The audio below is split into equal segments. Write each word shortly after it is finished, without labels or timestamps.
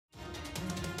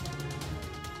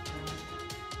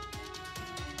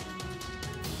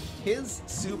his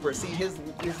super, see, his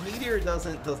meteor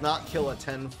does not kill a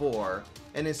 10-4,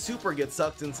 and his super gets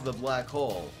sucked into the black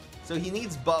hole. So he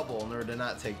needs bubble in order to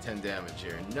not take 10 damage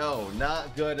here. No,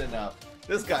 not good enough.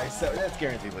 This guy's so, that's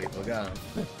guaranteed lethal. Got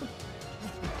him.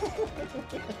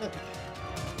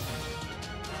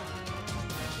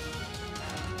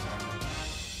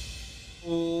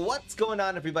 What's going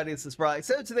on, everybody? This is Bry.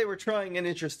 So today we're trying an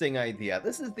interesting idea.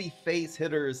 This is the Face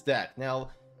Hitters deck. Now,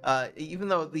 even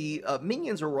though the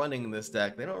minions are running this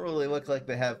deck, they don't really look like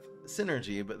they have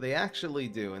synergy, but they actually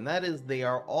do, and that is they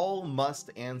are all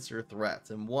must-answer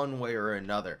threats in one way or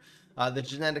another. The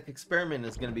genetic experiment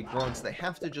is going to be growing, so they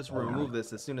have to just remove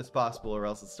this as soon as possible, or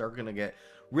else it's going to get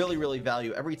really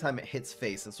value every time it hits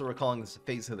face. That's what we're calling this a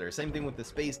face hitter. Same thing with the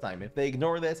space time. If they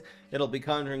ignore this, it'll be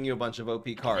conjuring you a bunch of OP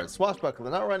cards. Swashbuckler,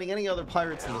 not running any other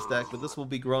pirates in this deck, but this will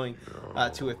be growing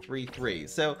to a 3/3.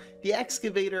 So the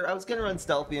excavator, I was going to run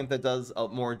stealthy imp that does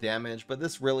more damage, but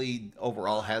this really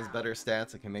overall has better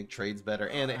stats. It can make trades better,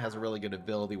 and it has a really good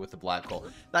ability with the black hole.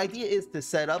 The idea is to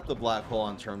set up the black hole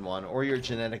on turn 1 or your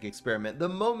genetic experiment. The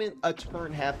moment a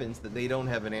turn happens that they don't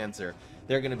have an answer,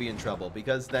 they're going to be in trouble,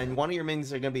 because then one of your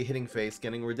minions are going to be hitting face,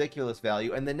 getting ridiculous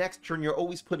value, and the next turn you're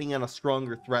always putting in a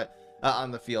stronger threat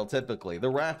on the field. Typically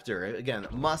the Raptor, again,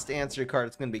 must answer card.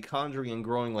 It's going to be conjuring and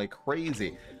growing like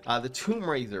crazy. The Tomb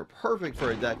Raiser, perfect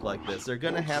for a deck like this. They're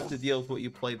going to have to deal with what you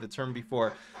played the turn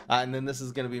before, and then this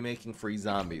is going to be making free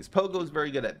zombies. Pogo is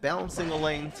very good at balancing a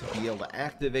lane to be able to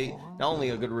activate not only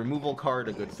a good removal card,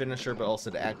 a good finisher, but also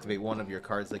to activate one of your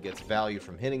cards that gets value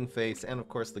from hitting face. And of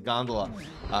course the Gondola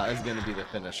is going to be the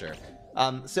finisher.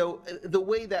 So the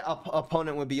way that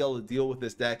opponent would be able to deal with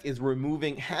this deck is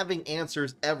having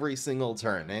answers every single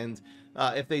turn, and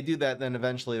if they do that, then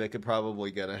eventually they could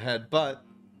probably get ahead. But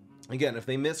again, if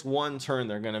they miss one turn,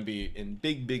 they're going to be in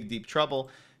big deep trouble.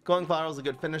 Going viral is a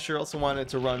good finisher. Also wanted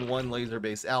to run one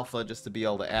laser-based alpha just to be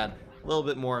able to add a little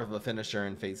bit more of a finisher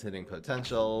and face hitting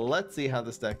potential. Let's see how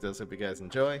this deck does. Hope you guys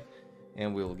enjoy,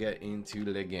 and we will get into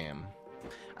the game.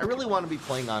 I really want to be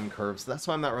playing on curves, so that's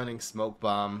why I'm not running Smoke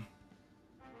Bomb.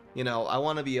 You know, I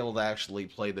want to be able to actually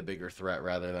play the bigger threat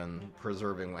rather than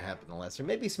preserving what happened the last turn.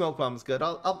 Maybe Smoke Bomb's good.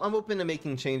 I'm open to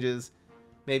making changes.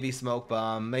 Maybe Smoke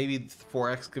Bomb. Maybe 4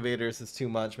 Excavators is too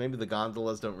much. Maybe the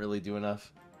Gondolas don't really do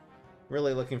enough.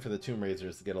 Really looking for the Tomb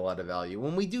Raisers to get a lot of value.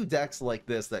 When we do decks like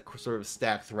this that sort of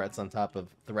stack threats on top of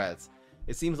threats,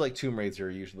 it seems like Tomb Raiser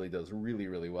usually does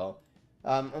really well.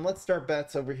 And let's start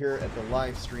bets over here at the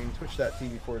live stream,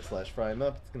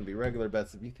 twitch.tv/FryMup. It's going to be regular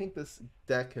bets. If you think this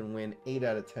deck can win 8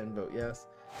 out of 10, vote yes.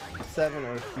 7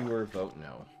 or fewer, vote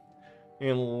no.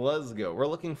 And let's go. We're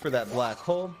looking for that black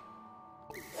hole.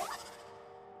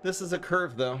 This is a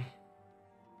curve, though.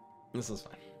 This is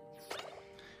fine.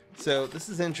 So this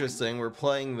is interesting. We're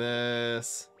playing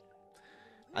this,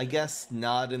 I guess,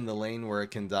 not in the lane where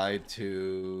it can die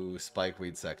to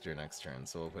Spikeweed Sector next turn,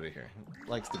 so we'll put it here. It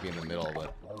likes to be in the middle,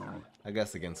 but I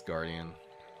guess against Guardian.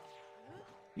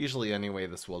 Usually anyway,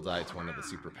 this will die to one of the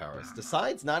superpowers.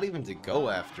 Decides not even to go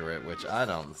after it, which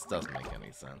this doesn't make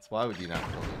any sense. Why would you not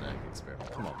pull the genetic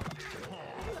experiment? Come on.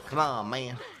 Come on,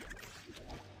 man.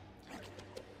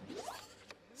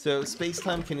 So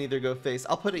Space-Time can either go face.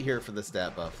 I'll put it here for the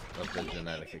stat buff of the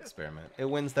genetic experiment. It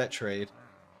wins that trade.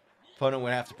 Opponent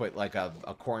would have to put like a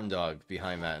corn dog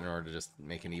behind that in order to just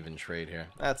make an even trade here.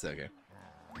 That's okay.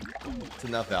 It's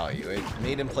enough value. It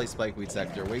made him play Spikeweed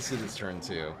Sector, wasted his turn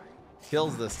 2,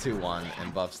 kills this 2/1,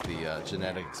 and buffs the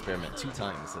genetic experiment 2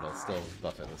 times. It'll still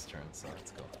buff it this turn, so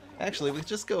that's cool. Actually, we can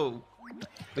just go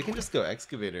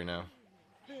Excavator now.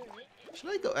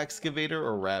 Should I go Excavator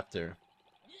or Raptor?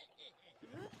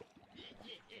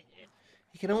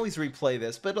 You can always replay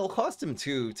this, but it'll cost him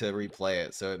 2 to replay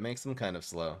it, so it makes him kind of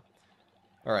slow.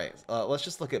 Alright, let's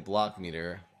just look at block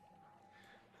meter.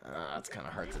 It's kind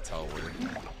of hard to tell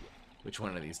which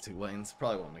one of these 2 lanes.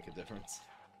 Probably won't make a difference.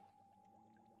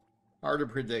 Hard to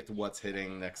predict what's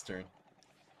hitting next turn.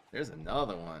 There's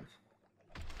another one.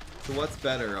 So what's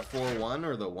better, a 4-1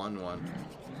 or the 1-1?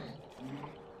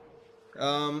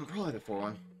 Probably the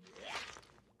 4-1.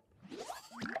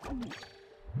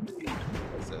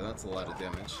 So that's a lot of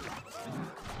damage.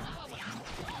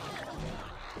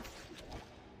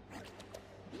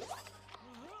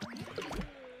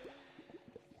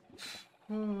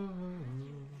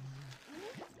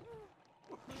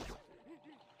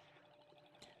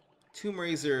 Tomb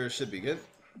Raiser should be good.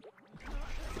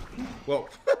 Whoa.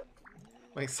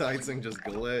 My side thing just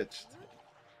glitched.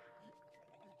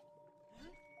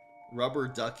 Rubber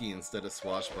Ducky instead of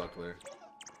Swashbuckler.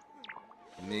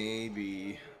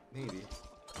 Maybe.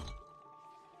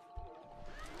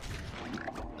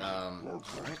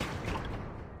 Alright.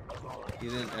 He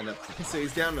didn't end up... So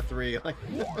he's down to 3. Like,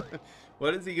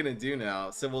 what is he gonna do now?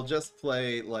 So we'll just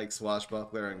play, like,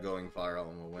 Swashbuckler and Going Viral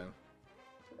and we'll win.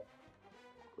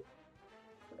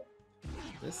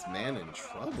 This man in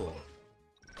trouble.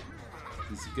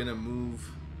 He's gonna move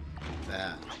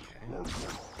that. Okay.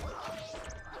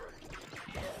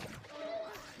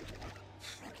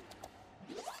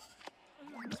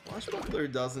 Swashbuckler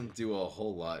doesn't do a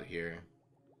whole lot here.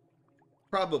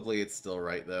 Probably it's still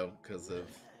right, though, because of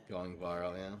Going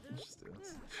Viral, yeah. Let's just do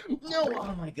this. No!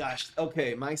 Oh my gosh.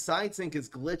 Okay, my side sync is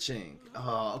glitching.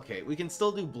 Oh, okay. We can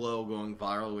still do Blow Going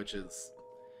Viral, which is...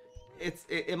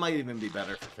 It might even be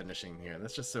better for finishing here.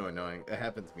 That's just so annoying. It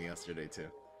happened to me yesterday,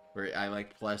 too. Where I,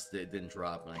 like, pressed it didn't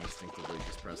drop, and I instinctively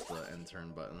just pressed the end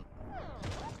turn button.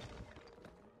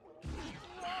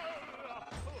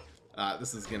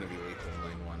 This is gonna be lethal in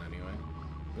lane 1 anyway.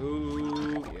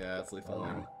 Ooh, yeah, it's lethal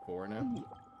in lane 4 now.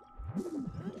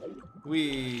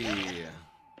 Whee!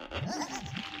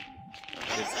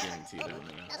 It's guaranteed I'm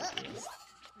gonna have to do this.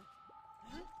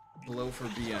 Blow for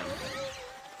BM.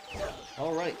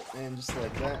 Alright, and just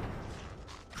like that,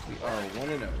 we are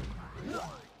 1-0.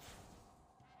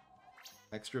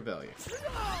 Extra value.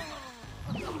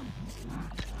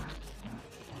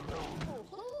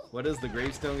 What is the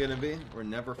gravestone gonna be? We'll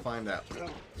never find out. Where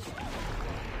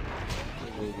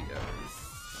will we go?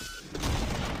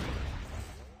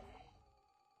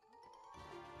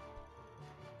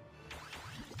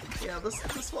 Yeah, the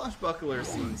Swashbuckler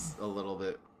seems a little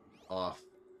bit off.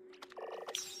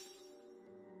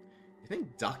 You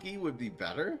think Ducky would be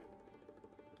better?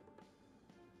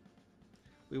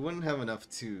 We wouldn't have enough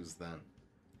 2s then.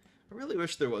 I really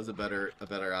wish there was a better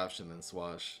option than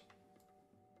Swash.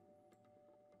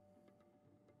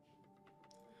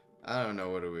 I don't know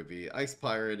what it would be. Ice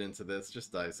Pirate into this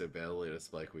just dies so badly to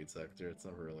Spikeweed Sector. It's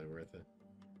never really worth it.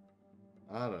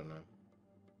 I don't know.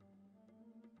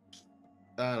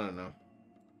 I don't know.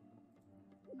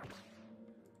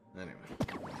 Anyway.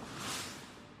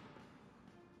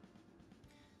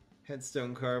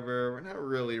 Headstone Carver. We're not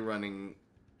really running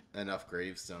enough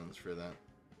gravestones for that.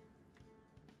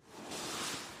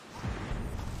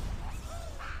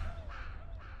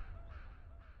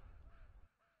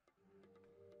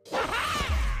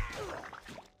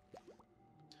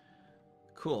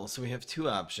 Cool, so we have 2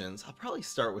 options. I'll probably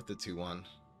start with the 2-1.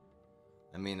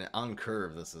 I mean, on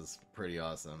curve, this is pretty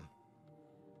awesome.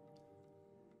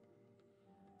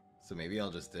 So maybe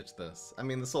I'll just ditch this. I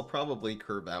mean, this will probably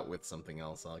curve out with something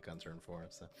else like on turn 4,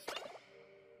 so...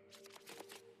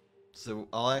 So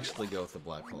I'll actually go with the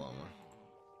Black Paloma.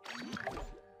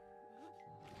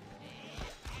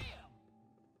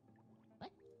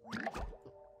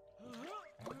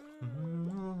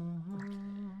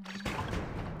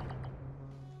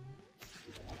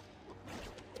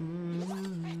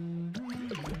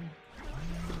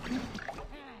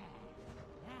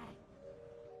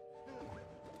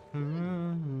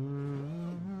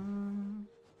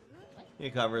 He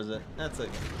covers it. That's it.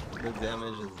 The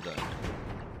damage is done.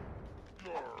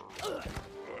 So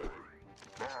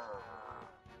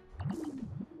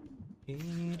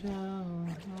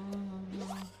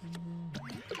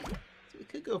we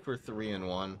could go for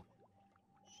 3-1.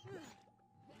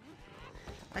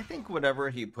 I think whatever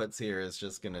he puts here is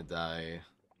just gonna die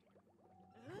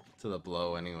to the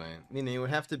blow anyway. I mean, he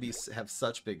would have to have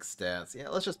such big stats. Yeah,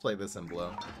 let's just play this in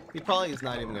blow. He probably is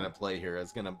not even gonna play here.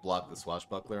 It's gonna block the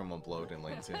Swashbuckler and we'll blow it in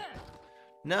lane 2.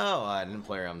 No, I didn't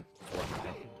play around.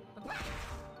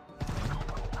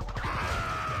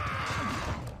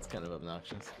 It's kind of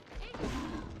obnoxious.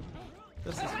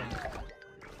 This is fun.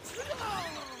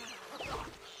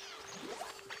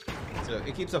 So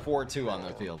it keeps a 4-2 on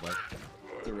the field, but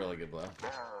it's a really good blow.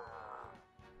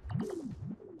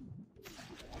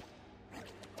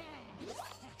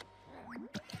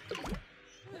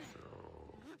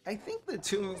 I think the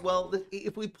tomb, well,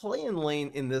 if we play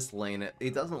in this lane,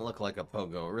 it doesn't look like a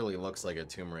Pogo. It really looks like a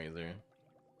Tomb Raider.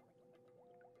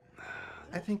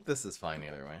 I think this is fine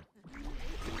either way.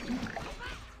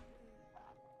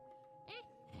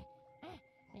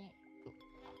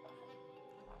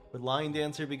 Would Lion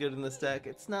Dancer be good in this deck?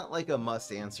 It's not like a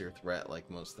must-answer threat like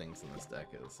most things in this deck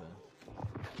is, so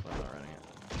I'm not running it.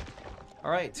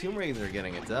 Alright, Tomb Raider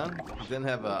getting it done. We didn't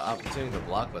have an opportunity to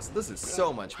block us. This is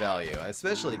so much value,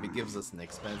 especially if it gives us an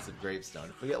expensive gravestone.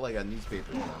 If we get like a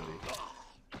newspaper zombie.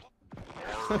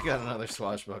 We got another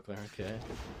Swashbuckler, okay.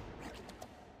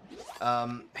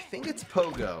 I think it's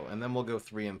Pogo, and then we'll go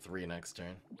 3-3 next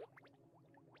turn.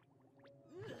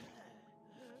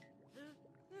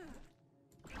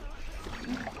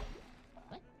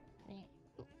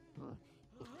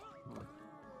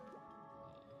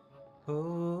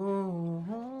 Oh.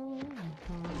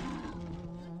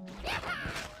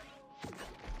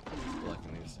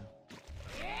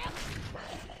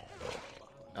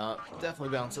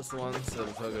 Definitely bounce this one so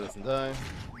the Pogo doesn't die.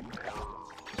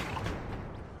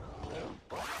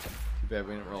 Too bad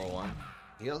we didn't roll a 1.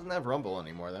 He doesn't have Rumble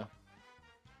anymore, though.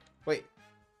 Wait.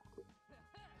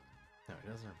 No, he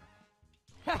doesn't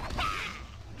have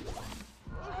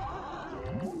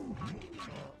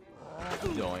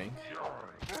Doink.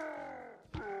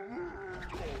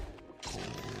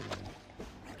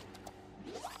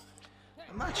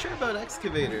 I'm not sure about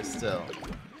excavators still.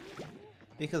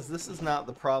 Because this is not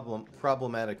the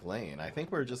problematic lane. I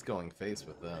think we're just going face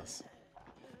with this.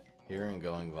 Here and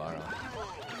going viral.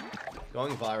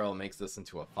 Going viral makes this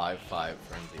into a 5-5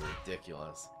 frenzy.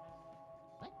 Ridiculous.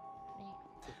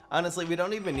 Honestly, we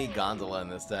don't even need Gondola in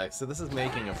this deck, so this is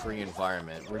making a free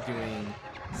environment. We're doing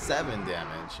 7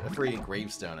 damage. A free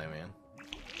gravestone, I mean.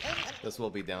 This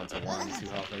will be down to 1, 2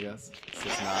 health, I guess. This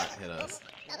does not hit us.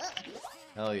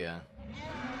 Hell yeah.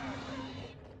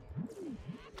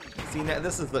 See, now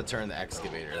this is the turn the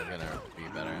excavator is gonna be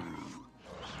better.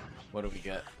 What do we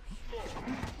get?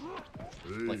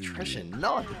 Electrician,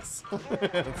 nice!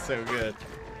 That's so good.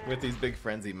 With these big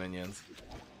frenzy minions.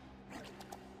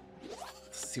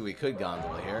 Let's see, we could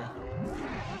gondola here.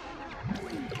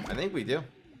 I think we do.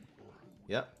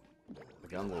 Yep. The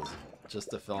gondola's just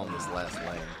to fill in this last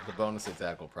lane. The bonus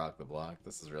attack will proc the block.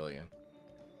 This is really good.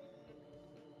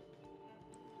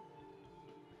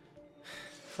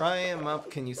 Fry him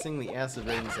up, can you sing the Acid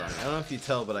Rain song? I don't know if you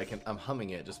tell, but I'm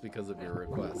humming it just because of your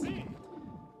request.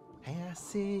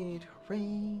 Acid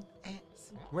rain,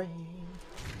 acid rain.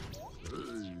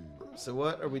 So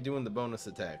what are we doing the bonus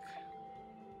attack?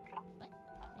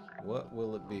 What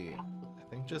will it be? I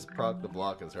think just proc the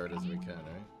block as hard as we can,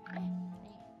 right?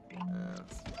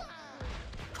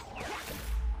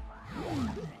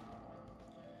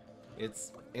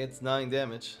 It's 9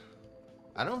 damage.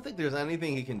 I don't think there's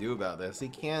anything he can do about this. He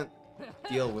can't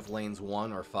deal with lanes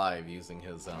 1 or 5 using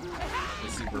his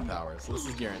superpowers. So this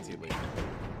is guaranteed lethal.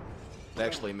 It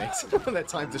actually makes that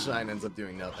time to shine ends up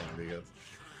doing nothing because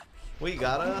we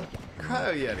got a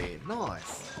Cryo Yeti.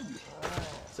 Nice.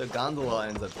 So Gondola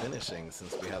ends up finishing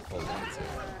since we have full lanes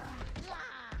here.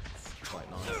 It's quite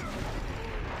nice.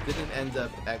 Didn't end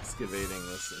up excavating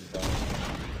this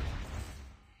environment.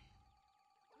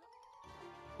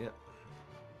 Yep.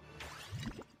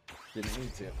 Didn't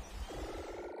need to.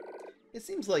 It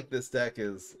seems like this deck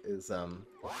is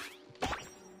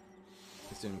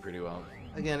doing pretty well.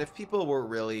 Again, if people were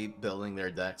really building their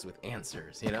decks with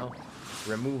answers, you know,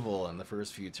 removal in the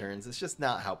first few turns, it's just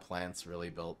not how plants really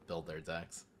build their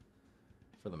decks,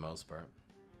 for the most part.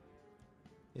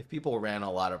 If people ran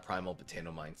a lot of primal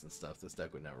potato mines and stuff, this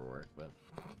deck would never work, but,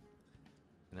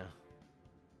 you know.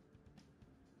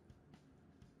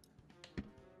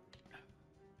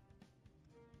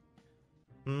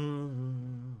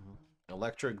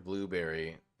 Electric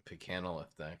Blueberry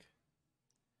Picanolith deck.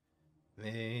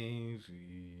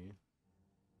 Maybe.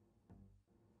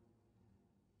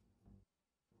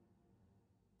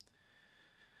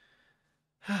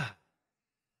 I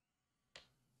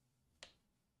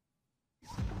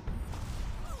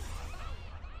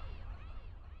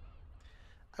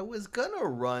was gonna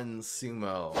run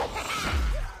Sumo.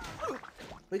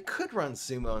 We could run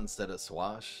Sumo instead of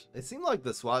Swash. It seemed like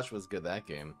the Swash was good that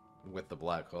game with the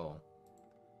black hole.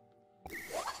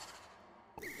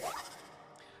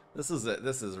 This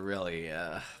is really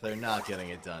they're not getting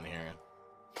it done here.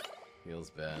 Feels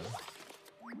bad.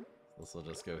 This will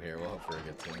just go here. We'll hope for a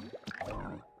good team.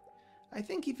 I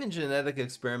think even genetic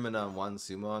experiment on 1,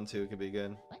 Sumo on 2 could be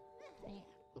good.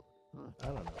 I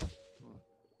don't know.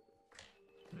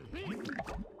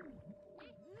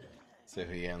 See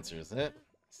if he answers it.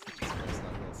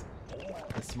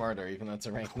 It's smarter, even though it's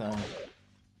a rank 9.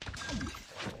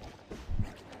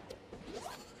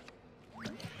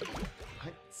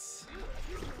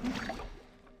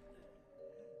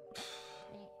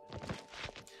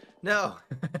 No!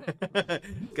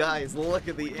 Guys, look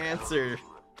at the answer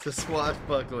to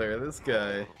Swashbuckler, this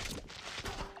guy.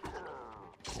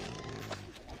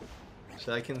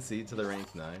 Should I concede to the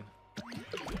rank 9?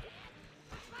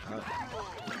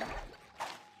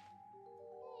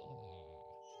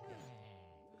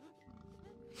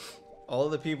 All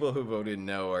the people who voted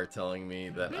no are telling me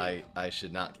that I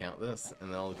should not count this,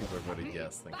 and all the people who voted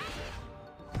yes think I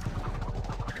should.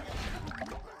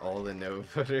 All the no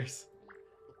voters.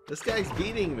 This guy's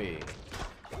beating me!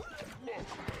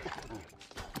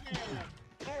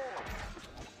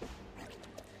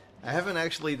 I haven't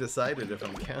actually decided if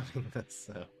I'm counting this,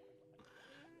 so...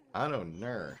 I don't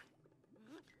know.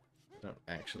 I don't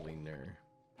actually know.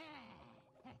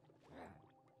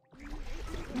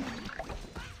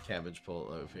 Cabbage Pole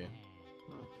Loafy.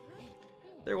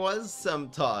 There was some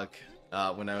talk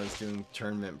when I was doing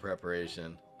tournament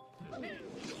preparation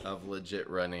of legit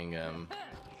running.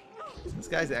 This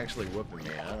guy's actually whooping me.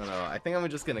 I don't know. I think I'm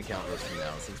just gonna count this from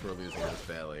now since we're losing this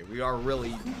badly. We are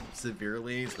really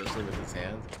severely, especially with his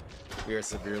hand, we are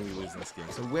severely losing this game.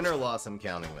 So win or loss, I'm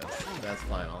counting this. That's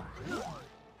final.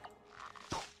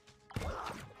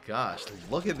 Gosh,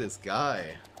 look at this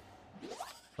guy.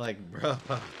 Like, bro.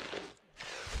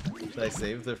 Should I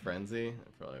save the frenzy? I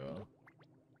probably will.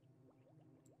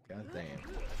 God damn.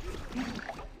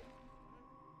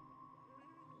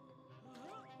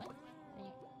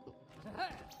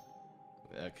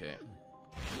 Okay.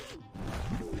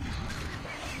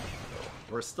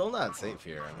 We're still not safe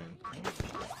here, I mean.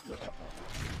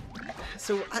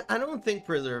 So, I don't think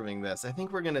preserving this. I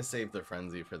think we're gonna save the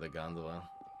frenzy for the gondola.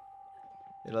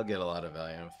 It'll get a lot of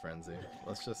value with frenzy.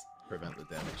 Let's just prevent the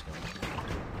damage coming.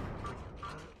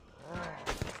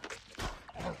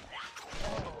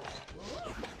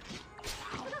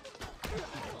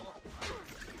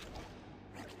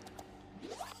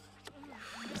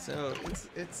 So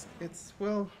it's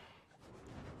well,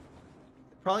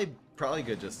 probably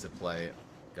good just to play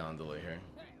Gondola here.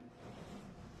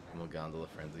 And we'll Gondola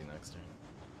Frenzy next turn.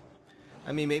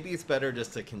 I mean, maybe it's better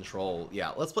just to control.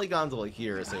 Yeah, let's play Gondola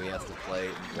here so he has to play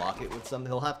and block it with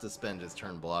something. He'll have to spend his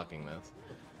turn blocking this.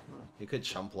 He could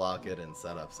chump block it and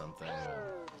set up something.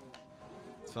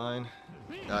 It's fine.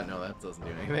 Oh, no, that doesn't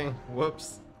do anything.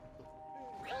 Whoops.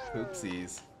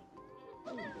 Oopsies.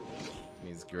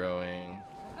 He's growing.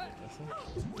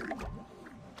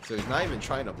 So he's not even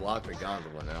trying to block the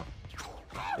gondola now.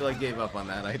 He like gave up on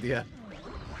that idea.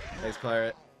 Nice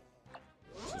pirate.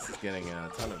 This is getting a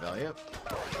ton of value.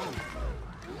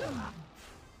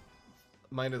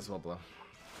 Might as well blow.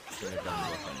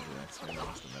 Next turn, no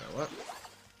matter what.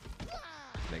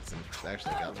 Makes him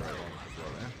actually got the right one to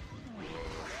blow there.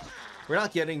 We're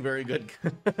not getting very good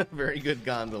very good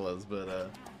gondolas,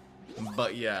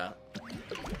 but yeah.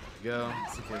 Go.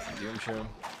 Let's see if there's a Doom Shroom.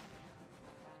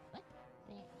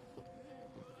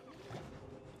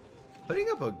 Putting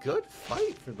up a good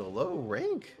fight for the low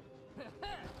rank.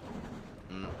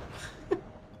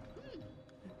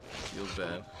 Feels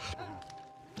bad.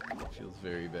 Feels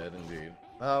very bad indeed.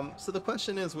 So the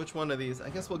question is, which one of these? I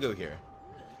guess we'll go here.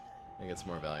 I think it's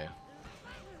more value.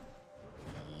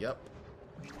 Yep.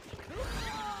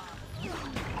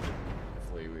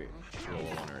 Hopefully we roll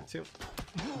a 1 or a 2.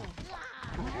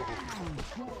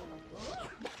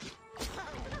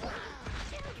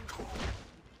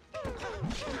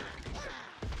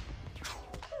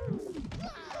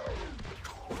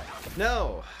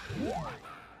 No!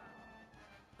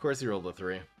 Of course he rolled a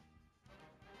 3. Of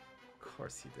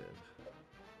course he did.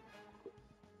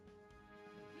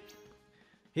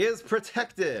 He is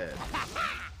protected!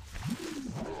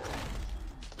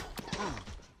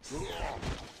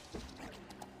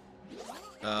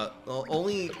 The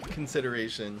only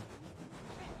consideration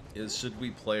is, should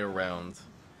we play around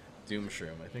Doom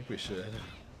Shroom? I think we should.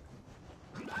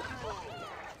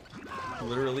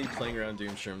 Literally playing around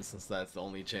Doom Shroom, since that's the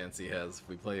only chance he has if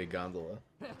we play a gondola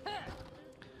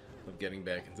of getting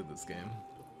back into this game.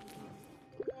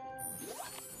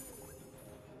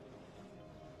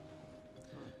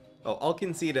 Oh, I'll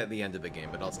concede at the end of the game,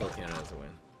 but I'll still count it as a win.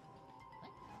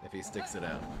 If he sticks it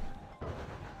out.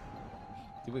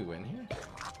 Do we win here?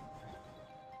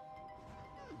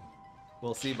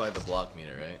 We'll see by the block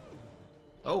meter, right?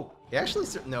 Oh, he actually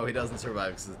no, he doesn't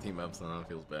survive because his team up, so that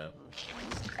feels bad.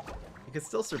 He could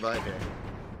still survive here.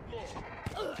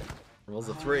 Rolls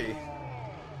a 3.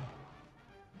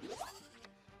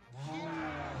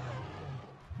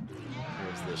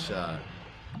 Here's the shot.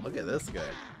 Look at this guy.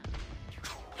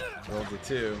 Rolls a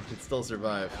 2. He'd still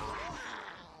survive.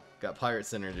 Got pirate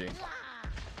synergy.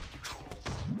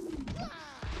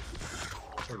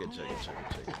 Chugga, chugga, chugga,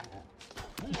 chugga.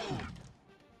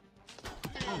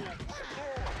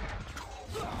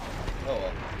 Oh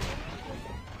well.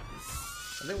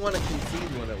 I didn't want to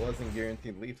concede when it wasn't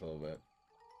guaranteed lethal, but...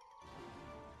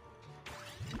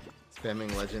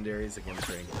 Spamming legendaries against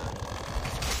ring.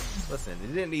 Listen, he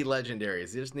didn't need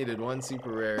legendaries, he just needed one super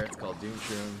rare, it's called Doom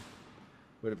Shroom.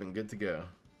 Would have been good to go.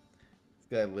 This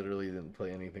guy literally didn't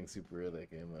play anything super rare that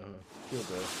game though. Feel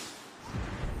bad.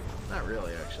 Not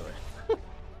really, actually.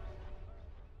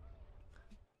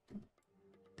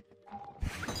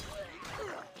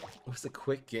 It was a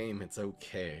quick game, it's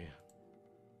okay.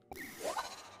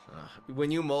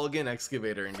 When you mulligan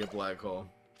Excavator and get Black Hole.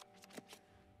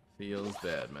 Feels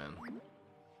bad, man.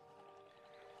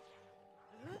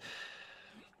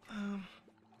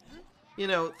 You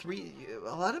know,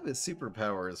 a lot of his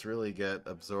superpowers really get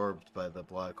absorbed by the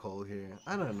Black Hole here.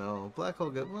 I don't know. Black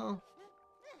Hole well...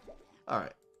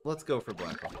 Alright. Let's go for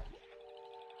black hole.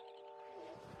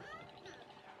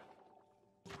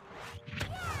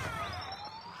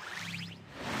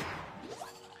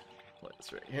 Play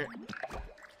this right here.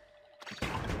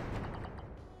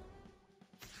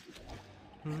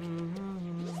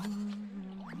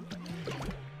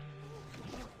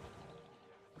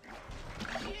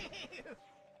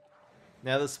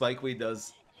 Now the Spikeweed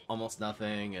does almost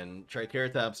nothing, and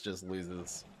Triceratops just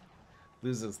loses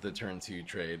the turn 2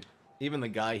 trade. Even the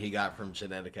guy he got from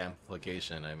genetic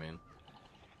amplification, I mean,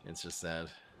 it's just sad.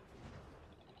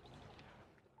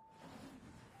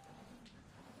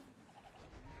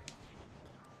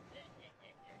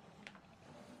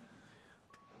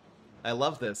 I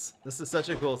love this. This is such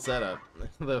a cool setup.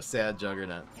 The sad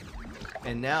Juggernaut.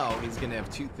 And now he's going to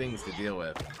have 2 things to deal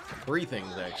with. 3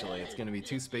 things, actually. It's going to be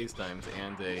 2 spacetimes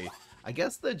and a... I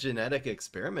guess the genetic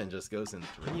experiment just goes in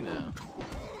 3 now.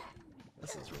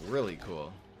 This is really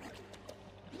cool.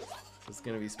 So it's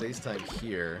going to be spacetime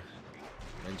here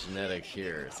and genetic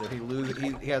here. So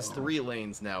he has 3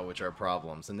 lanes now, which are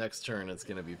problems. The next turn it's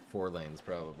going to be 4 lanes,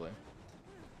 probably.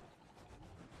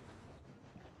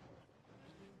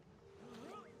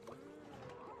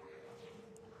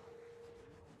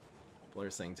 People are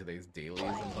saying today's daily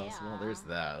is impossible. There's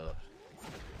that.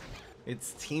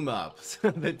 It's team up.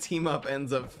 The team up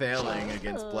ends up failing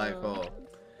against Black Hole.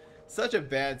 Such a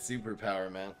bad superpower,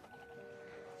 man.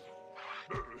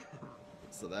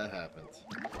 So that happened.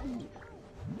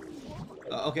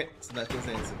 Okay, so that does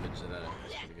answer the genetic.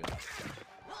 That's pretty good.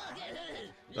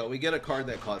 But we get a card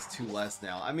that costs 2 less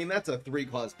now. I mean, that's a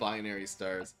 3-cost binary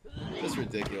stars. Just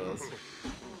ridiculous.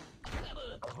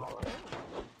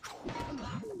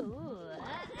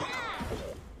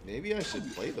 Maybe I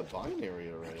should play the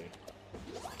binary already.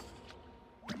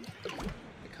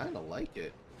 I kind of like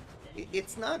it.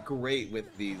 It's not great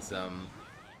with these,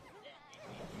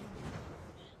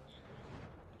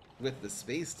 with the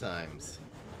space times.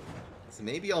 So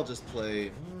maybe I'll just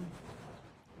play...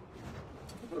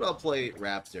 What I'll play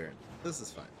Raptor. This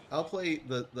is fine. I'll play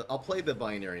the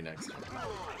binary next time.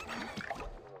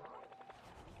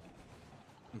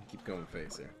 Keep going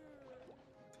face here.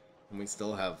 And we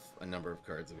still have a number of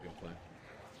cards we can play.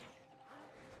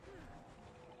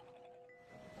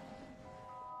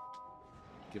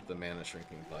 Give the mana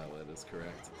shrinking violet is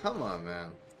correct. Come on,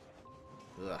 man.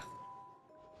 Ugh.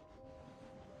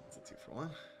 It's a 2 for 1.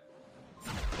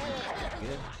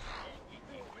 Good.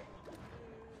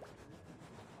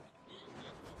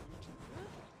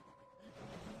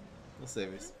 We'll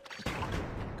save these.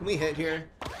 Can we hit here?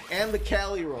 And the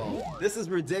Cali roll. This is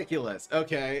ridiculous.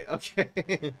 Okay,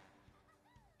 okay.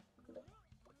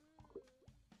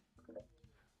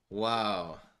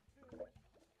 Wow.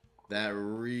 That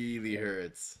really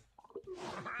hurts.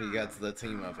 He gets the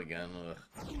team up again. Ugh.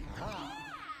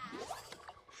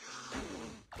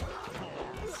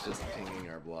 It's just pinging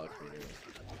our block meter.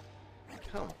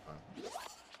 Come on.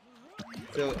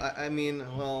 So, I mean,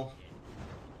 well...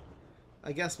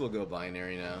 I guess we'll go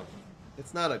binary now.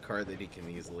 It's not a card that he can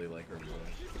easily, like, remove.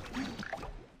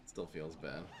 Still feels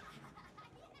bad.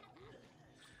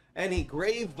 And he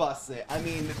grave busts it. I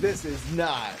mean, this is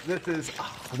not. This is...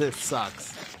 Oh, this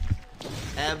sucks.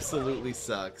 Absolutely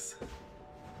sucks.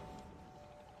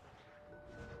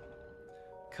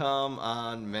 Come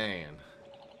on, man.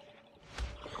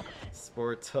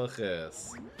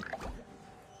 Sportuchus.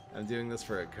 I'm doing this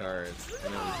for a card. I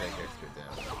know we take extra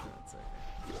damage. That's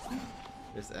okay.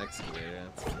 There's Excavator.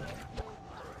 That's cool.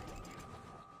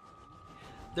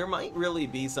 There might really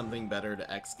be something better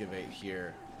to excavate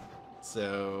here.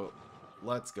 So,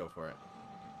 let's go for it.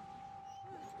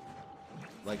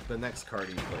 Like, the next card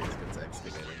he plays gets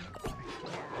excavated.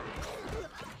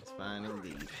 It's fine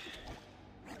indeed.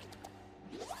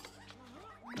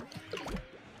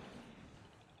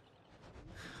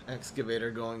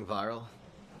 Excavator going viral.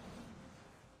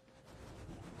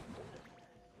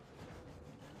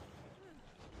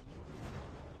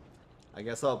 I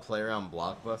guess I'll play around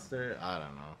Blockbuster? I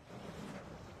don't know.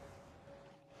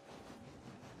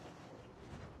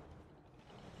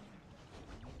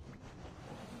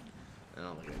 I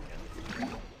don't think I can.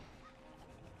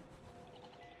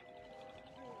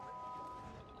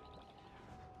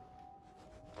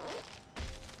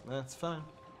 That's fine.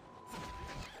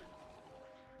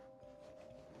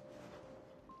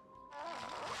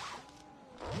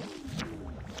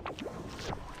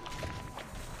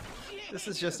 This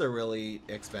is just a really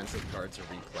expensive card to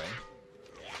replay.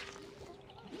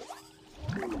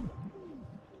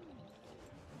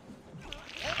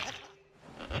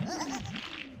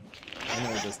 I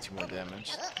know it does 2 more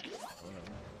damage.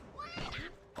 Whatever.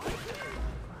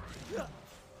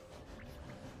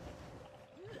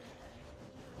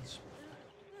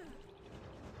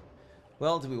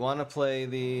 Well, do we want to play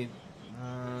the...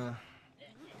 I'm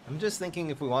just thinking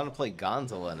if we want to play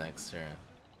Gondola next turn.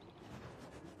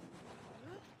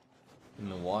 In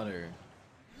the water.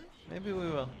 Maybe we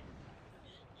will.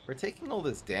 We're taking all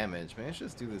this damage. Maybe I should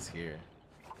just do this here.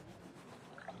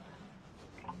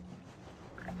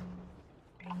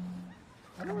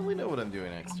 I don't really know what I'm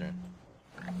doing next turn.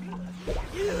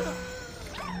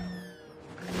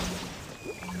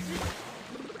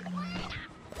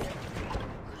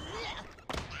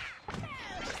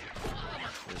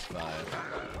 There's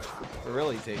 5. We're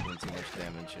really taking too much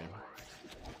damage here.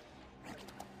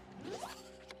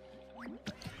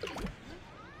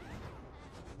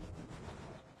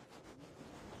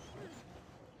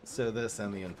 So this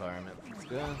and the environment. Let's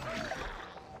go.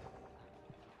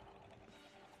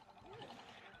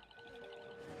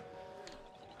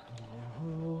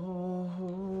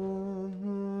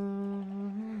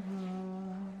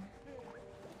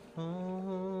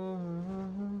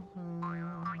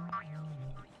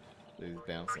 He's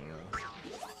bouncing those.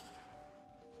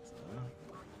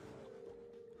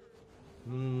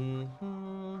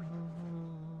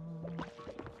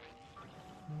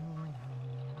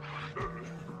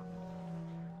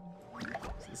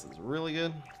 This is really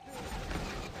good.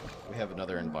 We have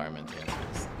another environment to answer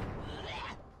this.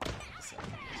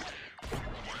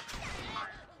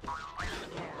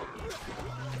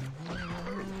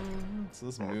 So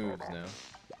this moves now.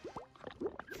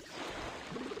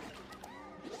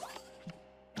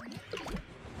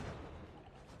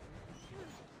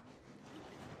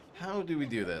 How do we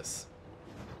do this?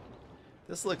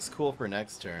 This looks cool for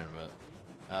next turn, but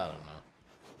I don't know.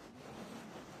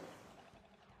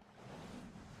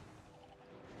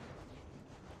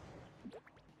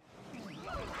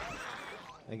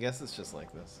 I guess it's just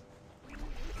like this.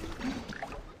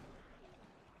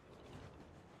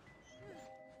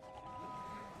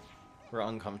 We're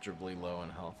uncomfortably low in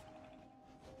health.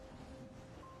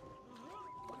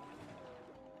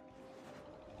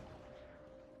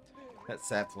 That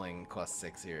sapling costs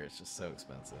 6 here. It's just so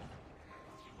expensive.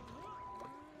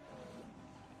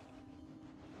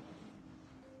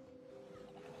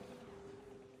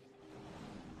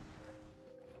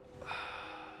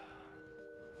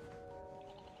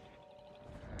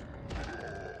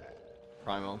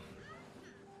 Primal.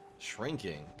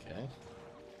 Shrinking, okay.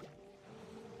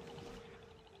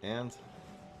 And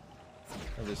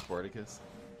another Sporticus.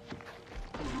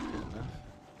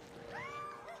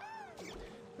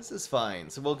 This is fine,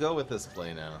 so we'll go with this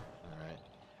play now. Alright.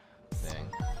 Dang.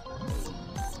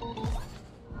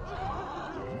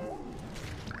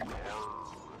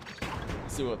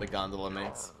 See what the Gondola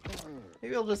makes.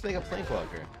 Maybe I'll just make a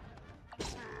Plankwalker.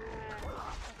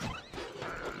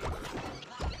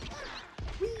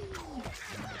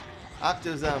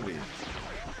 Octo Zombie.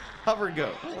 Hover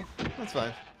go. Oh, that's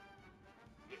fine.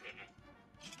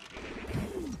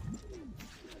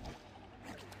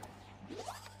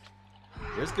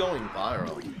 Here's going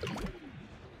viral.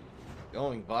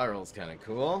 Going viral is kind of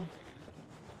cool.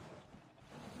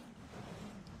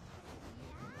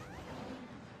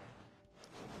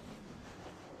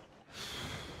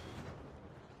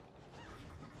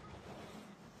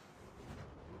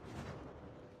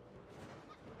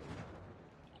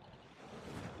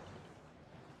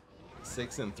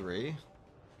 Six and 3?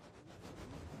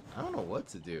 I don't know what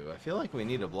to do. I feel like we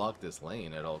need to block this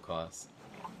lane at all costs.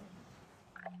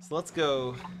 So let's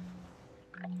go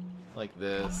like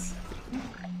this.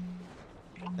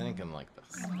 And like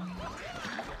this.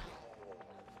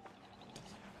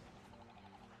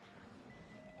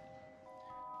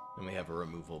 And we have a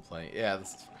removal play. Yeah,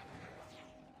 this is fine.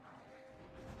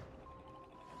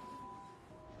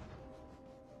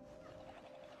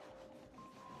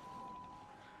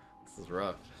 This is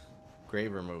rough.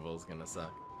 Grave removal is gonna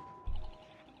suck.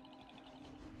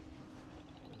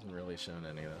 Hasn't really shown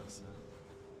any of those.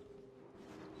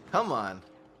 Come on!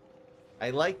 I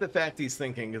like the fact he's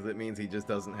thinking because it means he just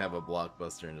doesn't have a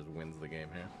blockbuster and just wins the game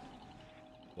here.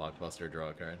 Blockbuster, draw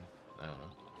a card. I don't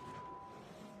know.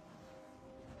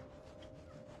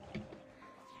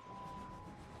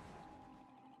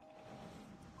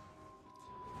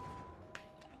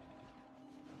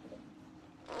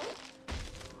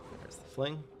 There's the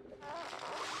fling.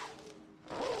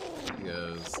 He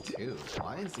goes 2.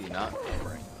 Why is he not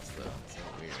covering this though? It's so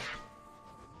weird.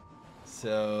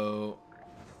 So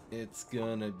it's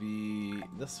gonna be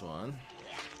this one.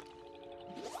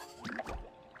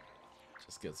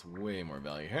 Just gets way more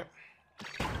value here.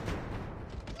 Can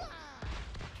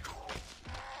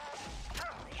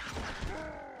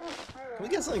we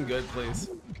get something good, please?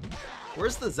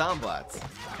 Where's the Zombots?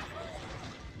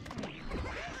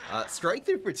 Strike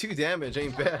through for 2 damage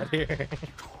ain't bad here.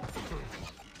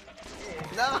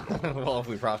 No! Well, if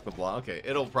we proc the block, okay,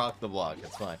 it'll proc the block,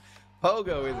 it's fine.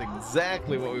 Pogo is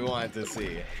exactly what we wanted to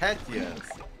see. Heck yes.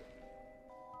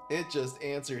 It just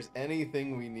answers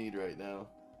anything we need right now.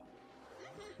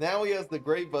 Now he has the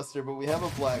Grave Buster, but we have a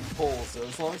black hole, so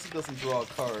as long as he doesn't draw a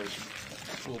card,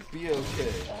 we'll be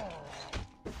okay.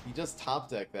 He just top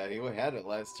decked that. He had it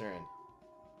last turn.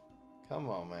 Come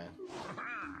on, man.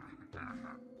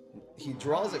 He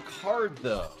draws a card,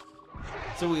 though.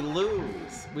 So we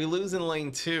lose. We lose in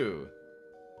lane 2.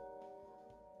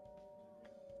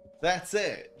 That's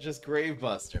it. Just Grave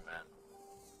Buster, man.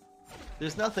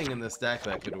 There's nothing in this deck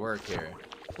that could work here.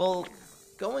 Well,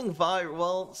 going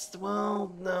viral,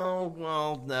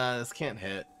 nah, this can't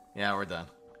hit. Yeah, we're done.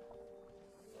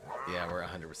 Yeah, we're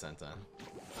 100% done.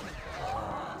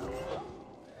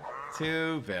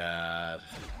 Too bad.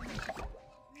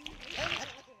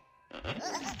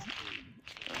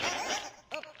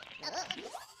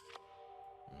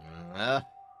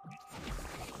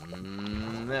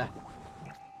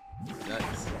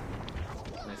 Nice.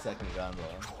 My second gondola.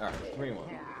 Alright, 3-1.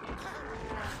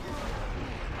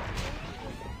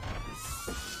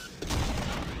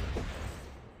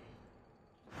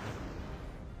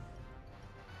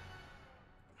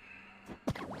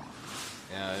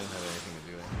 Yeah, I didn't have anything to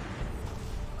do with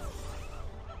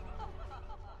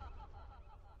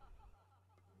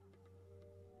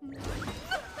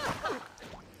it.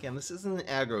 Again, this isn't an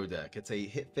aggro deck. It's a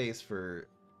hit face for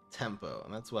tempo,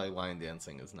 and that's why Line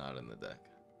Dancing is not in the deck.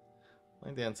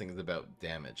 Line Dancing is about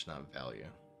damage, not value.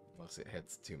 Unless it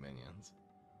hits 2 minions.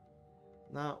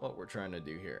 Not what we're trying to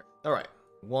do here. Alright,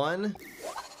 1.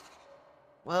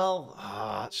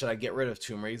 Well, should I get rid of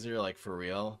Tomb Raiser, like, for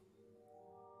real?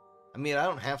 I mean, I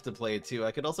don't have to play it 2.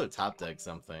 I could also top deck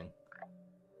something.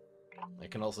 I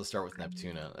can also start with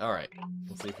Neptuna. Alright,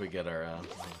 let's see if we get our,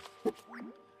 oh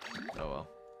well.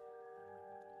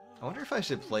 I wonder if I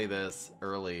should play this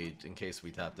early in case we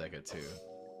top deck a 2.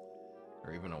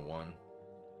 Or even a 1.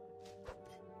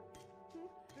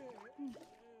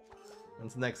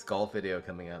 When's the next golf video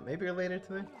coming up? Maybe later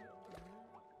today?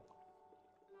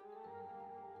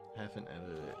 Haven't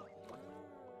edited it.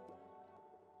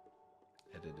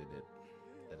 Edited it.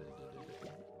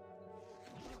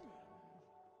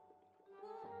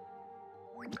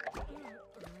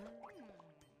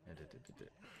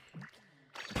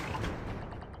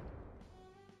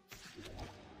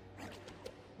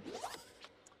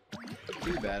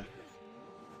 Too bad.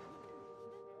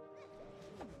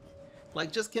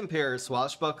 Like, just compare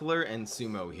Swashbuckler and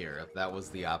Sumo here, if that was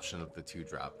the option of the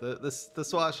 2-drop. The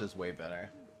Swash is way better.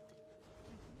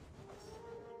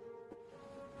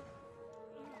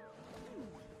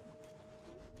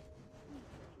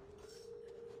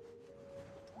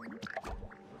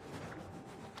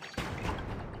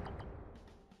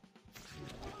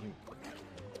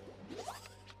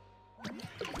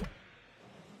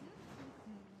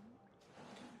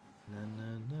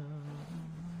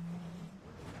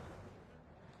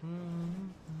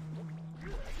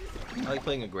 I like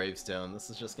playing a Gravestone. This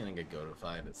is just gonna get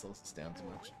goatified. It slows us down too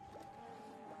much.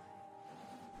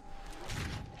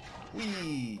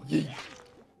 Whee! Yeah.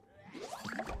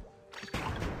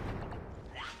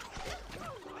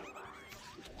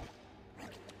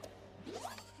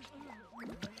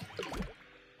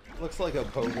 Looks like a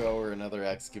Pogo or another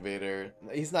Excavator.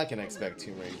 He's not gonna expect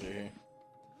Tomb Raiser here.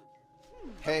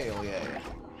 Hell yeah.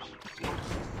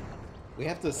 We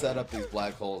have to set up these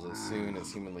black holes as soon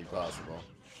as humanly possible.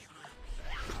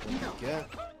 Get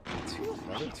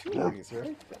another Tomb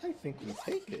Raiser. I think we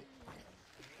take it.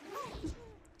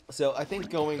 So I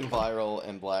think going viral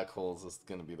and black holes is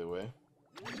gonna be the way.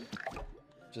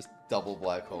 Just double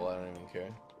black hole, I don't even care.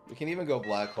 We can even go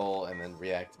black hole and then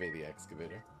reactivate the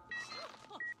Excavator.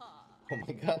 Oh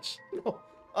my gosh. No.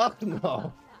 Oh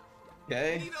no.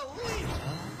 Okay.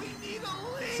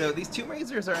 So these Tomb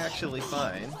Raisers are actually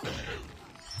fine.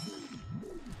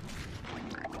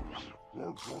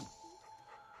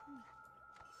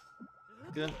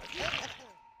 Good.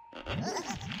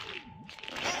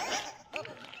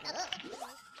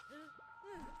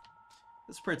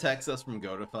 This protects us from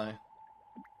Goatify.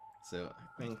 So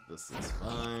I think this is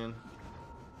fine.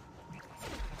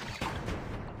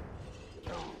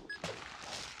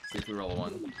 See if we roll a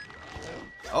 1.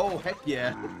 Oh, heck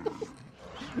yeah!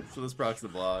 So this procs the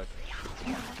block.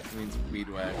 It means Weed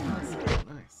Whack.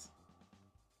 Nice.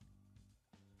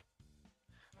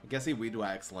 I guess he Weed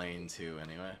Whacks lane 2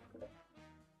 anyway.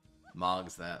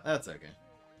 Mogs that. That's okay.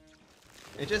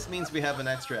 It just means we have an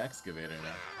extra Excavator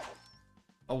now.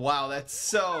 Oh wow, that's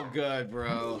so good,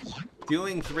 bro.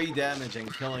 Doing 3 damage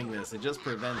and killing this, it just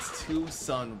prevents 2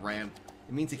 Sun ramp.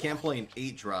 It means he can't play an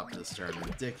 8-drop this turn.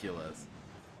 Ridiculous.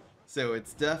 So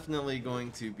it's definitely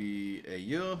going to be a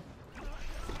U,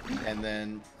 and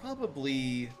then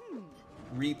probably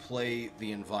replay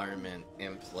the environment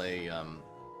and play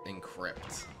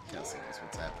Encrypt. Guessing is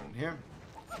what's happening here.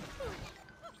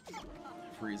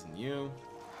 Freezing you.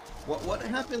 What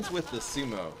happens with the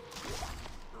sumo?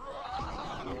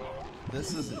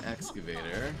 This is an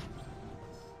excavator.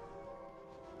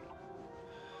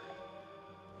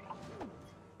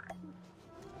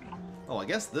 Oh, I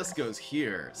guess this goes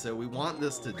here. So we want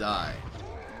this to die,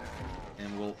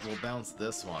 and we'll bounce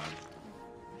this one,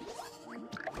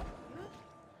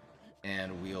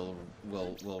 and we'll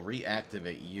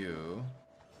reactivate you.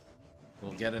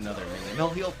 We'll get another minion. He'll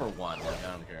heal for 1. We're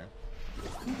down here.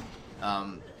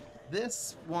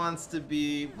 This wants to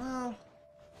be, well,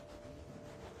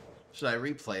 should I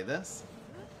replay this?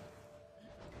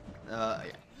 Yeah.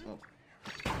 Well,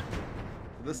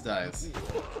 this dies.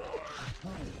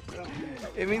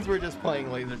 It means we're just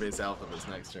playing laser-based alpha this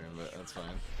next turn, but that's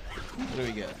fine. What do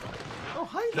we get? Oh,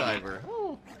 High Diver.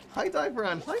 Oh, High Diver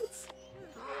on heights.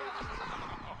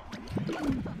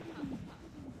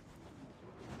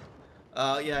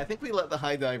 Yeah, I think we let the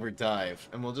High Diver dive,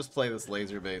 and we'll just play this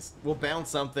laser base. We'll bounce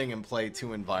something and play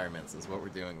 2 environments is what we're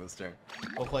doing this turn.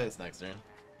 We'll play this next turn.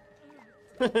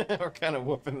 We're kind of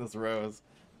whooping this Rose.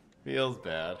 Feels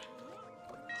bad.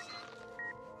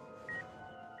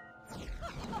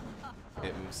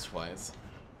 It moves twice.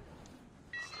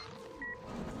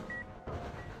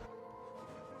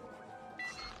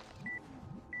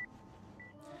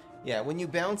 Yeah, when you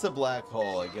bounce a black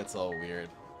hole, it gets all weird.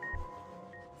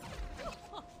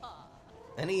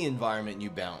 Any environment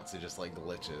you bounce, it just like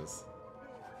glitches.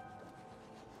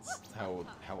 That's how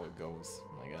it goes.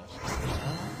 Oh my gosh.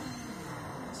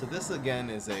 So this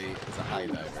again is a High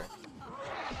Diver.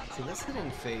 So this hitting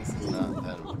face is not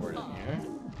that important here.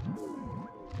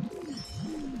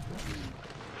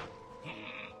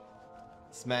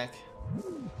 Smack.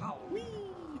 Whee!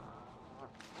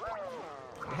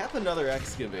 We have another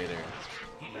excavator.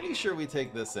 Pretty sure we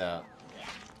take this out.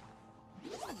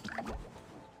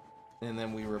 And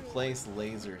then we replace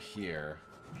laser here.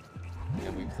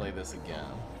 And we play this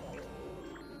again.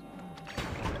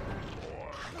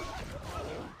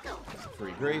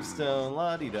 Free gravestone,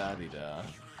 la-di-da-di-da.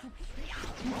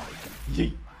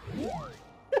 Yeet.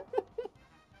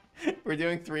 We're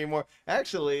doing 3 more.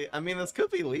 Actually, I mean, this could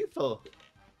be lethal.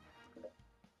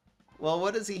 Well,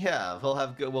 what does he have? He'll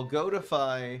have well,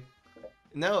 Godify.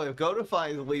 No, if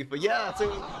Godify is lethal, yeah. So,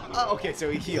 oh, okay,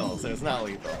 so he heals, so it's not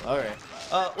lethal. All right.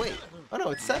 Wait. Oh no,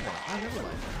 it's 7. Oh, never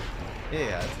mind.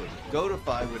 Yeah, that's lethal.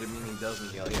 Godify would mean he doesn't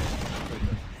heal. Yeah.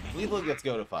 Lethal gets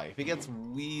Godify. If he gets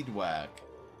Weed Whack,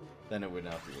 then it would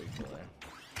not be lethal there.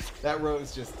 That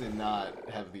Rose just did not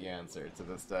have the answer to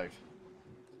this deck.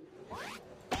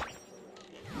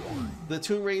 The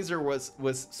Tomb Raiser was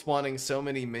spawning so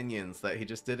many minions that he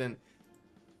just didn't.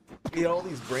 He had all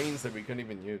these brains that we couldn't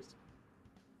even use.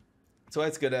 So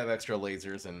it's good to have extra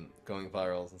lasers and going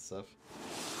virals and stuff.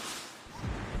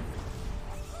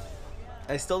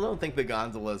 I still don't think the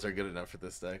gondolas are good enough for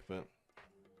this deck, but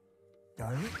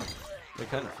they're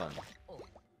kind of fun.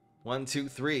 1, 2,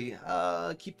 3.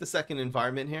 Keep the second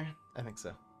environment here. I think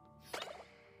so.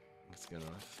 That's good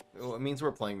enough. Oh, it means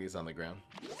we're playing these on the ground.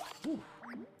 Whew.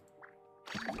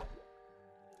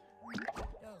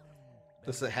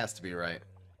 This has to be right.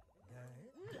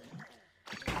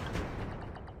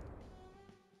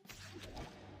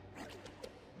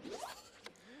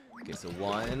 Okay, so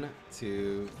 1,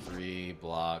 2, 3,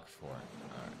 block 4.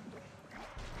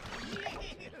 Alright.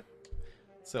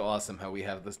 So awesome how we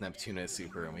have this Neptuna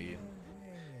super and we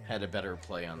had a better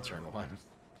play on turn 1.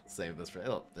 Save this for.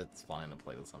 Oh, it's fine to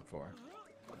play this on 4.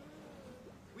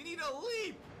 We need a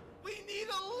leap! We need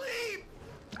a leap!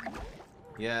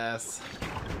 Yes.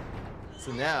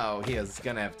 So now he is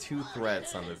gonna have 2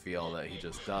 threats on the field that he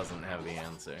just doesn't have the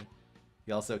answer.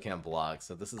 He also can't block,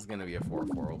 so this is gonna be a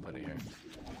 4/4. We'll put it here.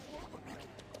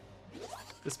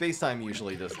 The space-time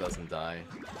usually just doesn't die.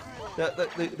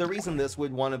 The reason this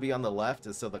would want to be on the left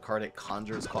is so the card it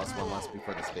conjures costs 1 less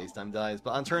before the space-time dies.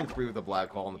 But on turn 3 with the black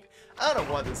hole, I don't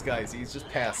know what this guy sees. Just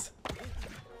pass.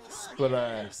 Split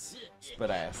ass.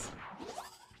 Split ass.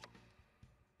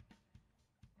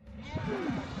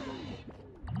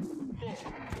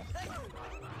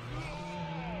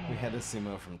 We had a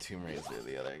sumo from Tomb Raiser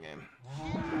the other game.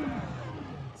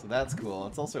 So that's cool.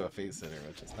 It's also a face hitter,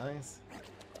 which is nice.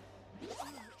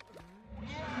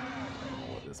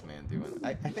 What is this man doing?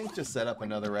 I think just set up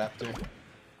another raptor.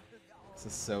 This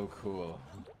is so cool.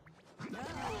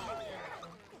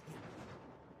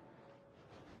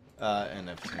 And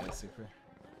Neptuna super.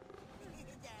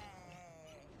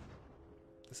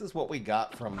 This is what we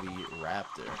got from the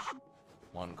Raptor.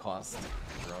 1 cost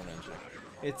drone engine.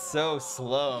 It's so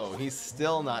slow. He's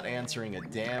still not answering a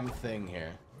damn thing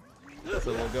here.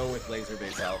 So we'll go with laser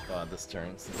base alpha this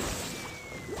turn since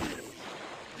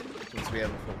we have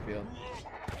a full field.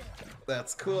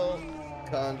 That's cool.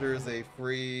 Conjures a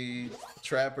free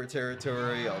trapper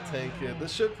territory. I'll take it.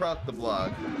 This should proc the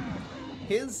block.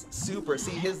 His super,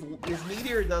 see, his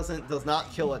meteor does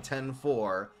not kill a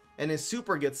 10-4, and his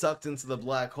super gets sucked into the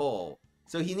black hole.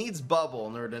 So he needs bubble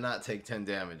in order to not take 10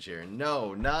 damage here.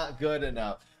 No, not good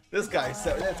enough. This guy,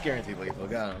 that's guaranteed lethal.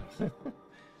 Got him.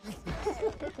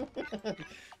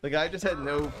 The guy just had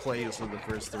no plays for the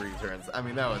first 3 turns. I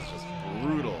mean, that was just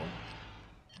brutal.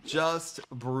 Just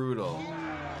brutal.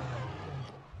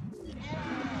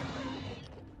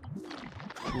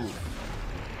 Oof.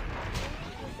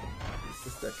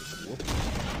 This deck is whooped.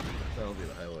 That'll be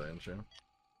the highlight intro.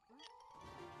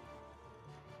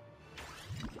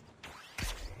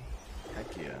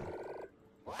 Heck yeah.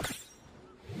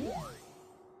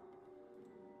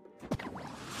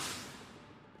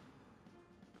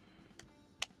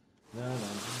 No, no, no.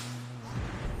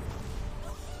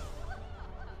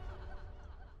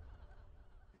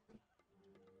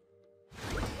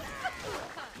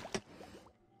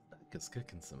 That is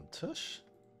cooking some tush.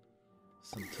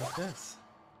 Some tush.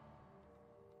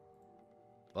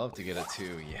 Love to get a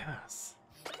 2, yes.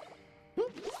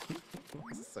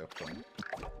 This is so fun.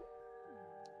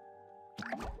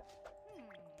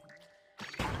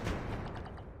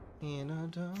 And I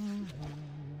don't...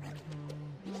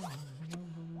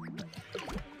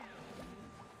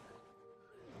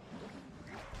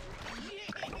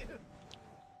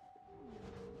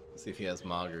 See if he has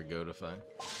Mog or Godify.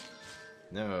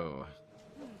 No.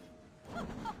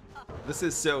 This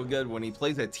is so good when he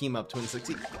plays a team up twin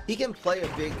 6. He can play a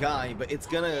big guy, but it's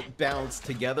gonna bounce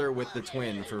together with the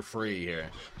twin for free here.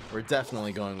 We're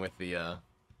definitely going with the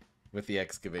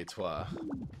Excavatoire.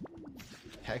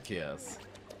 Heck yes.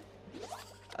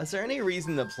 Is there any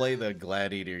reason to play the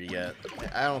Gladiator yet?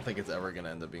 I don't think it's ever gonna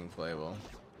end up being playable.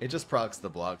 It just procs the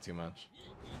block too much.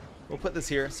 We'll put this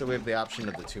here so we have the option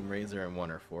of the Tomb Raiser in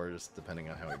 1 or 4, just depending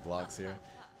on how he blocks here.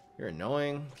 You're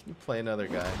annoying. Can you play another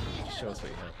guy? Just show us what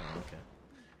you have. Oh, okay.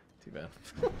 Too bad.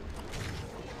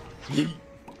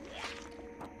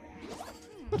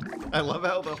 I love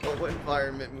how the whole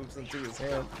environment moves into his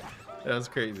hand. That was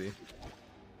crazy.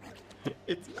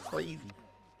 It's crazy.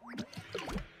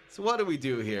 So what do we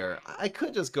do here? I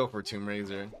could just go for Tomb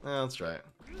Raiser. Let's try it.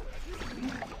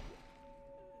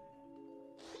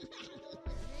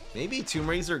 Maybe Tomb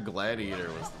Raiser Gladiator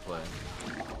was the play.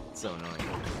 It's so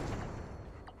annoying.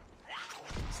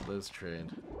 So those trade.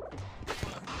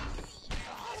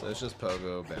 So it's just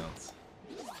Pogo, bounce.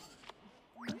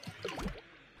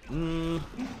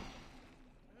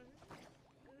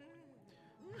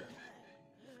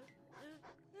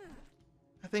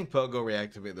 I think Pogo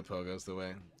reactivate the Pogos the way.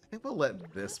 I think we'll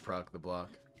let this proc the block.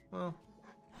 Well.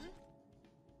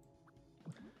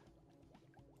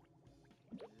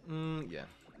 Yeah.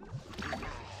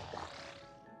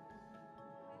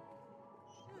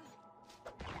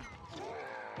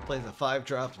 Plays a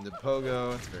 5-drop into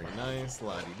Pogo. It's very nice.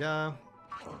 La-di-da.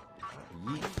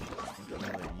 Yeet.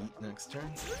 Another yeet next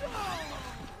turn.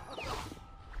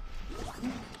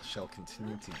 Shall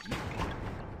continue to yeet.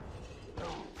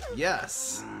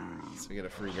 Yes! So we get a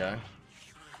free guy.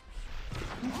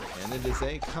 And it is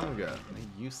a Conga.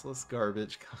 A useless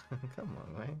garbage. Come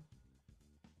on, man.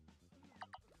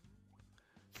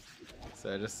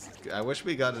 So I wish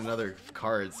we got another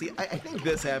card. See, I think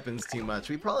this happens too much.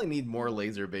 We probably need more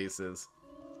laser bases.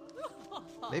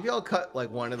 Maybe I'll cut like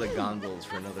one of the gondolas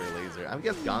for another laser. I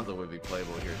guess Gonzo would be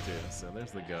playable here too. So there's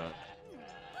the goat.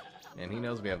 And he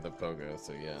knows we have the Pogo,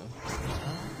 so yeah.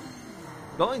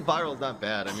 Going viral is not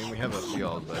bad. I mean, we have a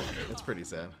field, but it's pretty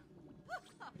sad.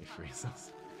 He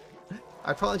freezes.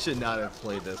 I probably should not have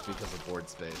played this because of board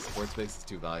space. Board space is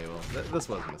too valuable. This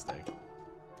was a mistake.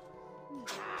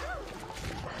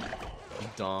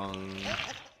 Dong.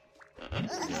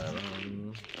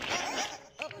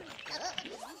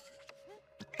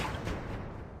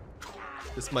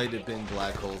 This might have been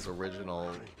Black Hole's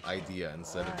original idea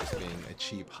instead of just being a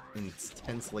cheap,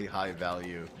 intensely high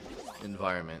value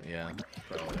environment. Yeah,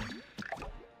 probably.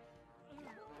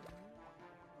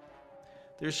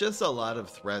 There's just a lot of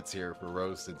threats here for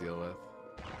Rose to deal with.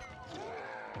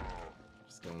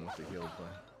 Just going with the heal play.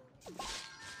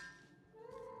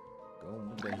 Going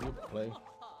with the heal play.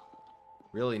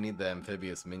 Really need the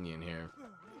amphibious minion here.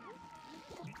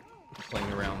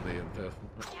 Playing around the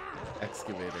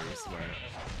excavator is smart.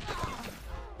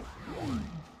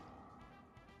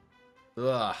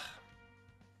 Ugh.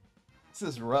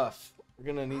 This is rough. We're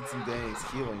gonna need some days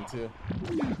healing too.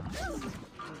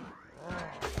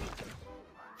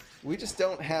 We just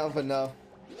don't have enough.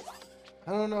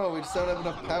 I don't know, we just don't have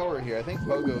enough power here. I think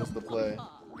Pogo's the play.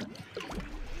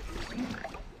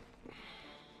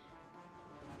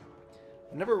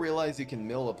 I never realized you can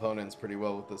mill opponents pretty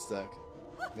well with this deck.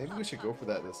 Maybe we should go for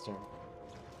that this turn.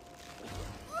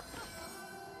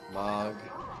 Mog.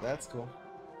 That's cool.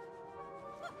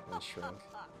 And Shrink.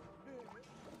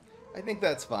 I think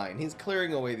that's fine. He's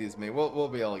clearing away these main. We'll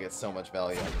be able to get so much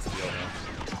value on this field now.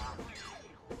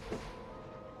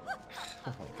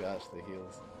 Oh my gosh, the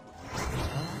heals.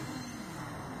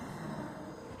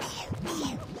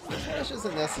 Smash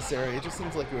isn't necessary, it just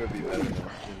seems like it would be better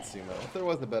than Sumo. If there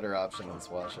was a better option than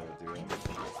Swash, I would do it.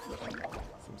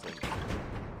 Seems like...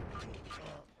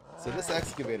 So this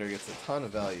Excavator gets a ton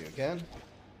of value again.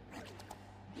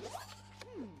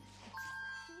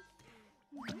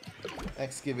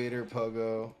 Excavator,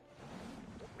 Pogo,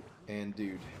 and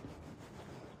Dude.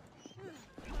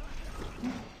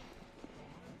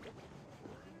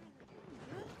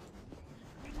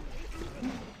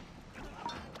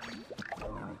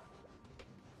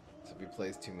 So if he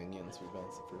plays 2 minions, we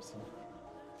bounce the first one.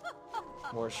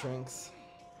 More Shrinks.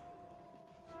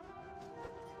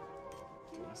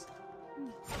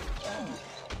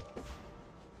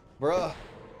 Bruh!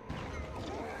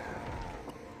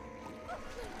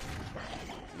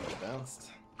 Bounced.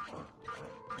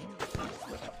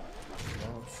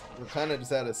 We're kind of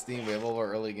just out of steam. We have all of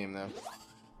our early game now.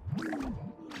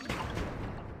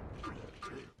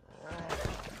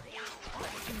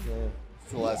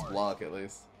 It's the last block at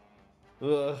least.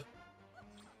 Ugh.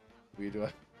 We do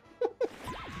it.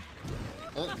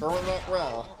 Ain't going that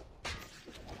well.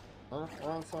 Ain't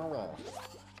going so well.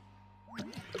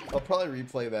 I'll probably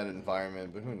replay that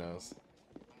environment, but who knows.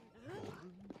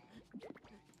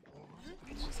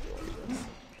 Let's just go like this.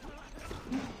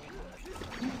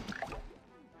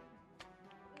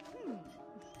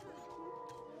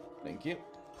 Thank you.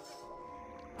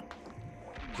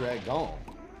 Dragon.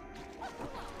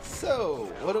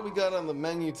 So, what do we got on the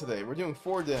menu today? We're doing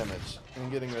 4 damage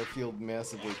and getting our field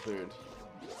massively cleared.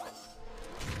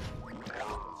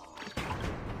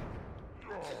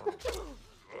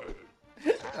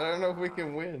 I don't know if we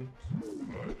can win.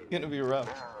 It's gonna be rough.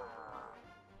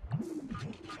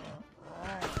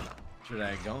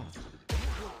 Dragon.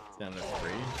 It's down to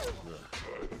 3.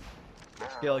 I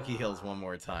feel like he heals one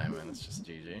more time and it's just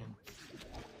GG.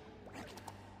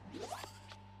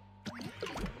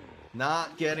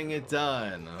 Not getting it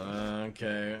done.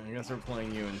 Okay, I guess we're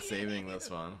playing you and saving this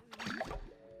one.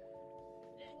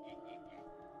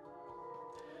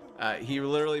 He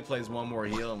literally plays one more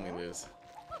heal and we lose.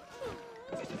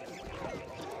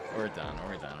 We're done,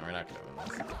 we're done. We're not gonna win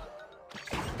this.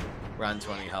 We're on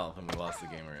 20 health and we lost the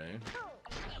game already.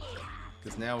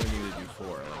 Because now we need to do 4.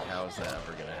 Like, how is that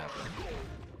ever gonna happen?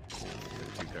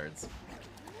 With 2 cards.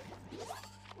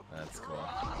 That's cool.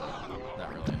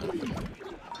 Not really enough.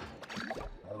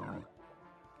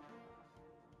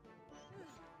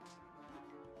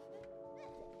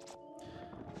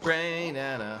 Brain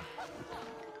Anna.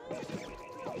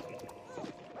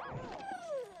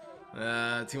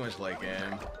 Too much late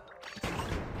game.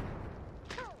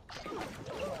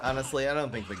 Honestly, I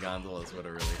don't think the gondolas would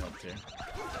have really helped here.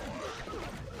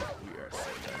 We are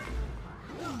so dead.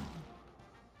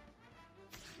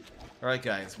 Alright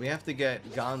guys, we have to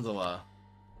get Gondola.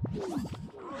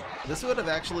 This would have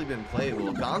actually been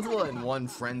playable. Gondola in one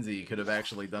frenzy could have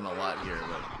actually done a lot here,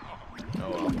 but oh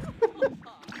well.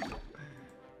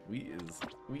 we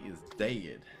is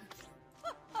dead.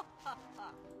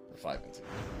 We're 5 and 2.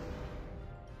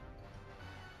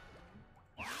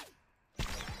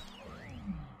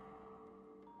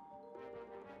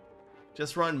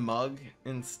 Just run Mug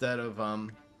instead of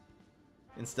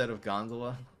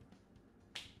Gondola.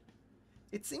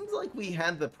 It seems like we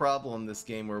had the problem this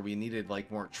game where we needed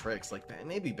like more tricks, like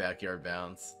maybe Backyard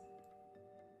Bounce.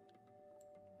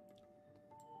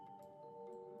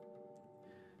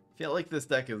 I feel like this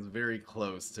deck is very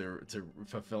close to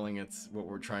fulfilling what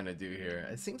we're trying to do here.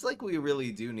 It seems like we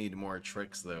really do need more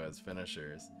tricks though as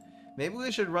finishers. Maybe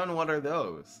we should run What Are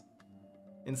Those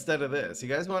instead of this. You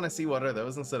guys want to see What Are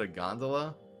Those instead of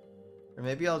Gondola? Or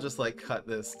maybe I'll just like cut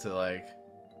this to like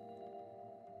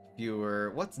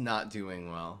fewer. What's not doing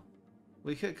well?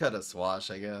 We could cut a Swash,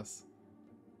 I guess.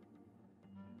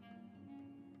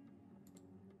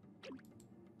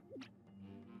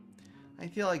 I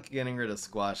feel like getting rid of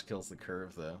Squash kills the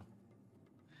curve, though.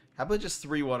 How about just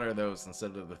 3 What Are Those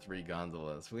instead of the 3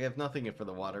 Gondolas? We have nothing for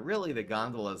the water. Really, the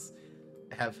Gondolas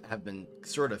have been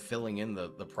sort of filling in the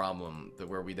problem that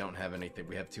where we don't have anything.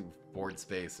 We have too board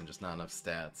space and just not enough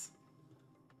stats.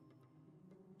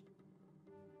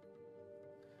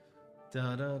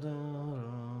 Da, da, da,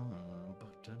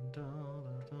 da, da,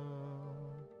 da.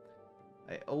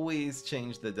 I always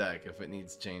change the deck if it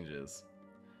needs changes,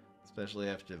 especially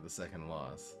after the second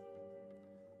loss.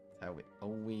 That's how it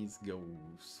always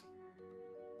goes.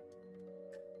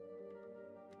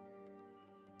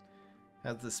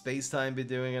 Has the space-time been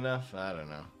doing enough? I don't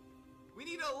know. We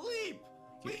need a leap!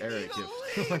 We Eric, need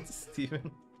a leap!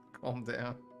 Steven, calm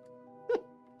down.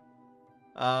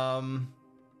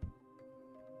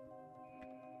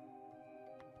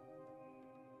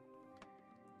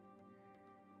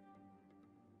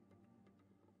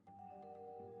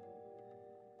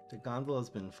 The gondola's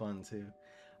been fun too.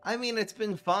 I mean, it's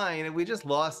been fine. We just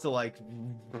lost to like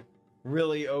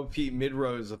really OP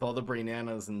mid-rows with all the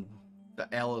Brainanas and the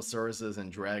Allosauruses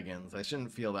and dragons. I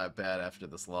shouldn't feel that bad after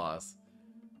this loss.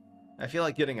 I feel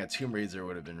like getting a Tomb Raiser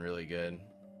would have been really good.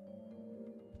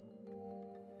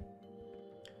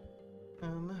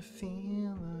 I'm a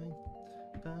feeling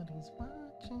body's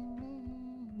watching me.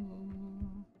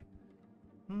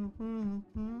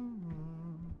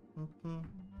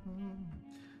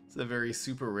 It's a very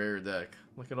super rare deck.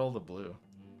 Look at all the blue.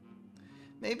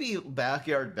 Maybe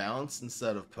Backyard Bounce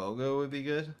instead of Pogo would be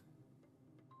good.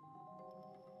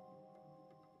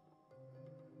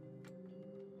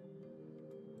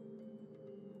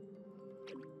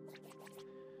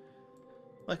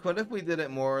 Like, what if we did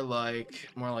it more like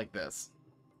this?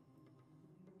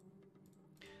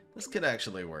 This could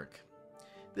actually work.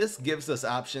 This gives us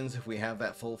options if we have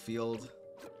that full field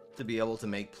to be able to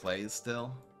make plays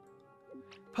still.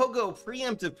 Pogo,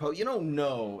 preemptive Pogo, you don't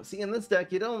know. See, in this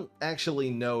deck, you don't actually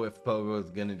know if Pogo is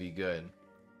going to be good.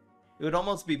 It would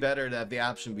almost be better to have the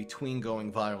option between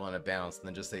going viral and a bounce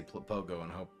than just say Pogo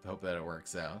and hope that it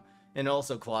works out. And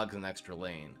also clogs an extra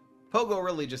lane. Pogo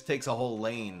really just takes a whole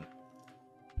lane.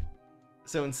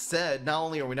 So instead, not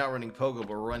only are we not running Pogo, but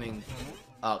we're running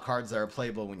cards that are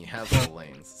playable when you have full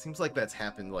lanes. Seems like that's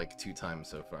happened like 2 times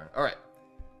so far. Alright.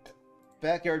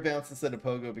 Backyard Bounce instead of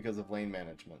Pogo because of lane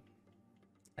management.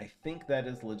 I think that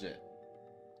is legit.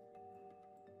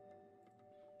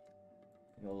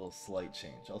 A little slight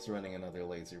change. Also running another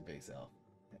laser base elf.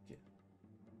 Heck yeah.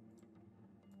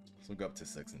 So we'll go up to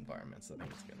 6 environments. I think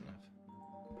it's good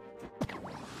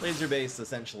enough. Laser base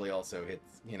essentially also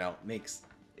hits, you know,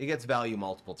 it gets value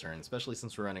multiple turns, especially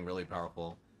since we're running really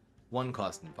powerful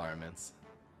 1-cost environments.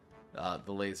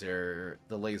 The laser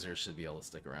should be able to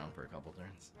stick around for a couple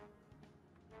turns.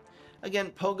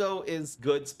 Again, Pogo is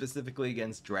good specifically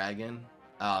against Dragon.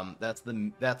 That's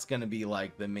gonna be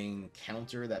like the main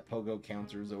counter that Pogo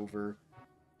counters over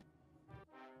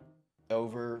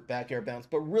Backyard Bounce.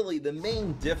 But really, the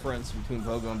main difference between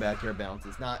Pogo and Backyard Bounce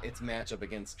is not its matchup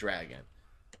against Dragon.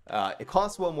 It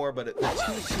costs 1 more, but it's a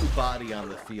 2/2 body on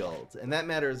the field, and that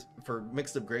matters for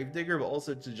mixed up Gravedigger, but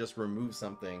also to just remove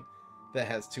something that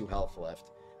has 2 health left.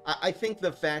 I think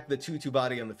the fact that 2/2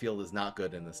 body on the field is not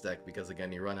good in this deck because,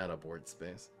 again, you run out of board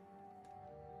space.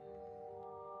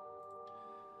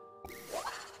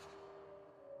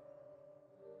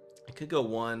 I could go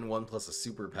 1 plus a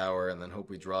superpower, and then hope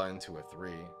we draw into a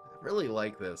 3. I really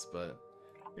like this, but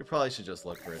you probably should just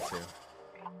look for it too.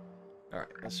 Alright,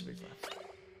 this should be fine.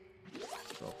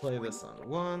 So I'll play this on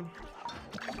 1.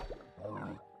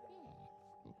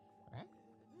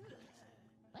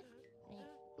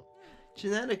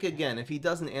 Genetic again, if he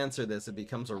doesn't answer this, it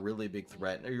becomes a really big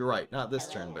threat. You're right, not this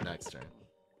turn, but next turn.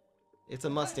 It's a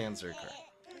must-answer card.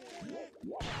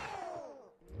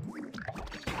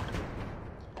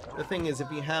 The thing is,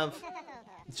 if you have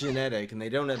Genetic and they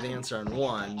don't have the answer on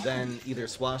 1, then either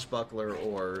Swashbuckler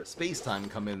or Space-Time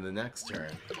come in the next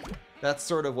turn. That's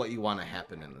sort of what you want to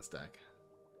happen in this deck.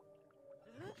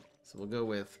 So we'll go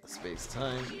with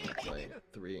Space-Time, we'll play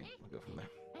 3, we'll go from there.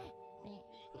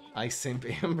 I simp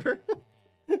Amber?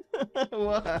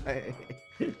 Why?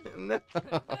 No.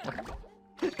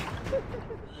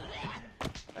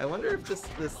 I wonder if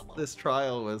this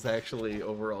trial was actually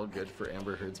overall good for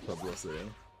Amber Heard's publicity.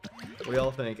 We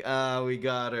all think, we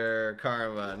got her,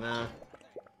 karma. Nah.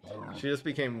 She just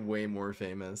became way more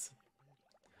famous.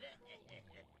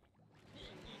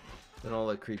 And all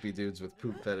the creepy dudes with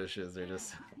poop fetishes are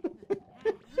just...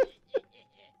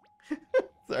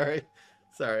 Sorry,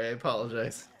 I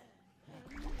apologize.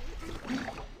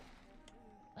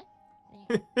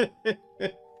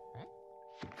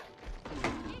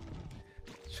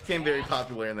 She became very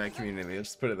popular in that community, let's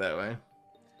just put it that way.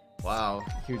 Wow,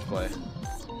 huge play.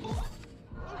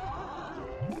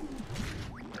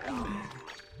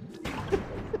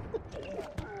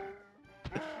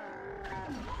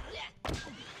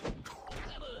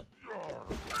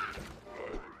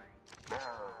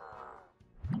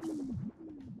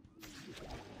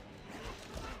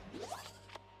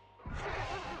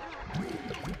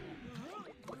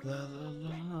 La, la,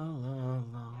 la, la,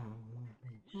 la.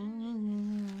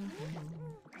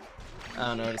 I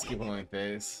don't know, just keep on my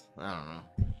face. I don't know.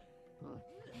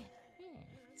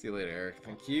 See you later, Eric.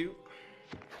 Thank you.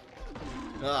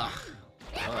 Ugh.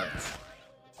 What?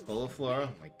 Full of flora?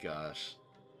 Oh my gosh.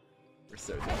 We're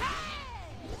so done.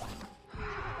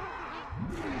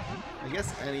 I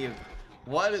guess any of...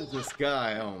 What is this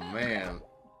guy? Oh man.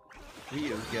 He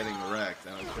is getting wrecked.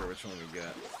 I don't care which one we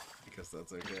get. Because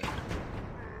that's okay.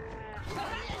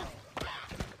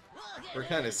 We're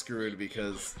kind of screwed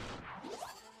because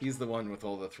he's the one with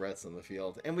all the threats on the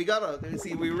field. And we gotta...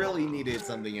 See, we really needed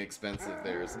something expensive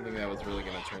there. Something that was really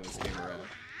gonna turn this game around.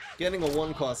 Getting a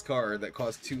 1-cost card that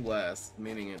costs 2 less,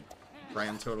 meaning it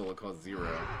grand total it costs 0.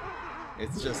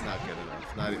 It's just not good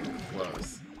enough. Not even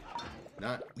close.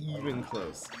 Not even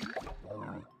close.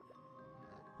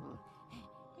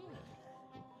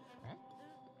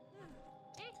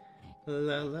 La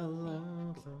la la la.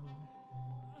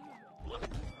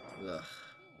 Ugh.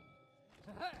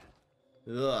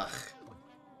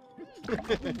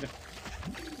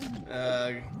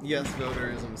 Ugh. Yes,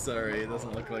 voters, I'm sorry. It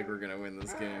doesn't look like we're gonna win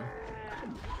this game.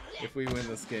 If we win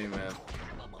this game, man.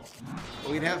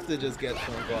 We'd have to just get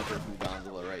Stormwalker from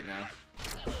Gondola right now.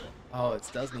 Oh, it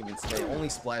doesn't even say. It only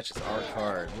splashes our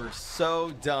card. We're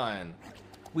so done.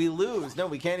 We lose. No,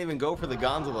 we can't even go for the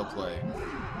Gondola play.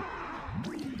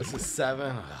 This is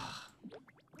 7.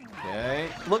 Okay.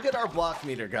 Look at our block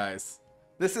meter, guys.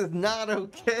 This is not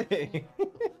okay.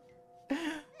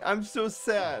 I'm so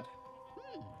sad.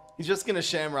 He's just gonna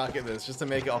shamrock at this just to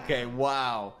make it okay.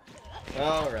 Wow.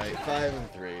 Alright, 5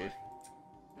 and 3.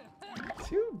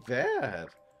 Too bad.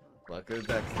 Luckily, the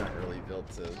deck's not really built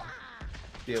to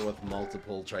deal with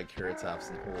multiple Triceratops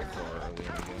and whole flora early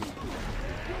in the game.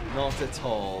 Not at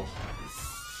all.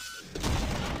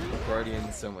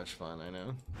 Guardian's so much fun, I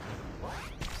know.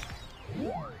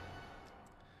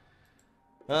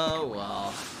 Oh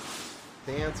well.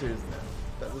 The answer is no.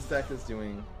 But this deck is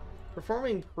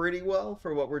performing pretty well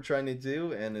for what we're trying to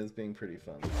do and is being pretty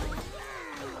fun.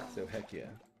 So heck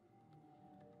yeah.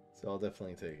 So I'll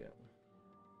definitely take it.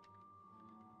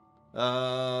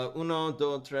 1,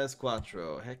 2, 3,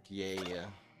 4. Heck yeah.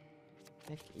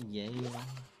 Heck yeah.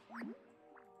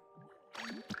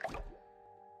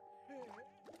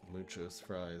 Muchos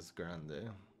fries grande.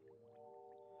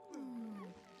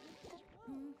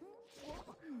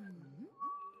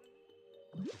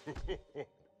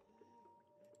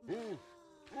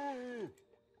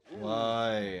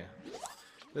 Why?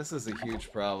 This is a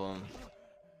huge problem.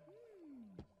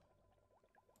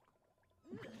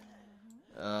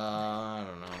 I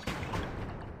don't know.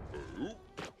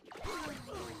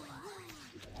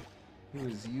 He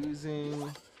was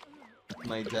using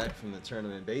my deck from the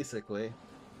tournament, basically.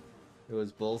 It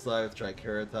was Bullseye with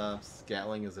Triceratops,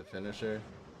 Gatling as a finisher.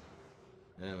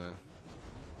 Anyway.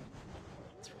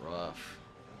 It's rough.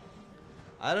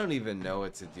 I don't even know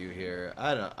what to do here.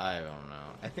 I don't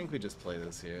know. I think we just play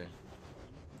this here.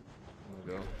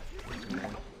 We'll go.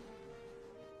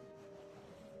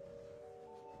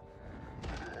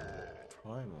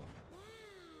 Primal.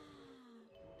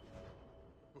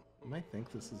 I might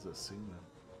think this is a Suna.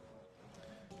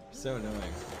 So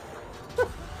annoying.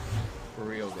 For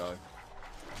real, dog.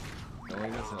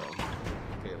 Annoying as hell.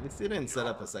 Okay, at least they didn't set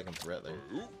up a second threat there.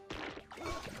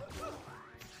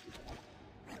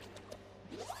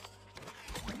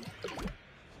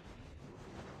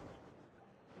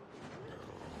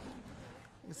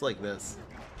 It's like this.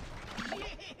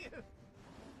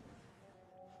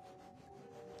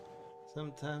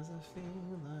 Sometimes I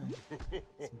feel like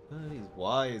somebody's...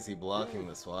 Why is he blocking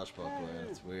the Swashbuckler?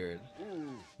 It's weird.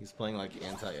 He's playing like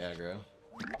anti-aggro.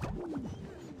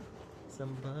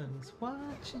 Somebody's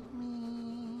watching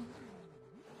me.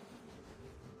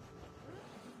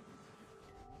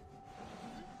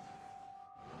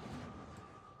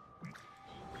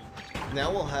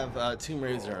 Now we'll have Tomb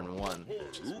Raider in 1,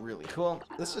 which is really cool.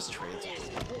 This just trades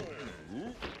with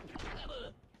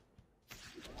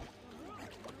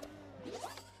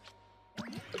us.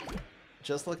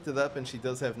 Just looked it up and she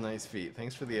does have nice feet.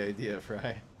 Thanks for the idea,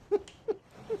 Fry.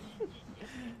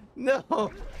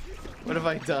 No! What have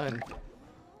I done?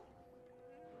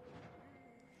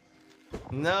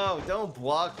 No, don't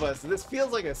blockbuster. This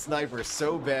feels like a sniper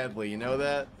so badly, you know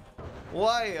that?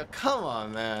 Why? Come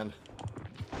on, man.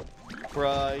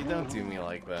 Bruh, don't do me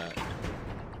like that.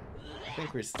 I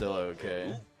think we're still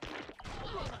okay.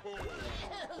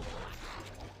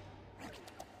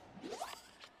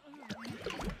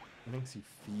 It makes you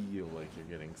feel like you're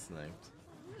getting sniped.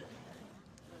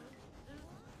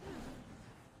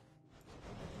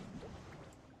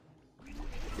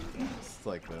 Just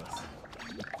like this.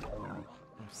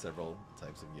 several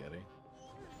types of Yeti.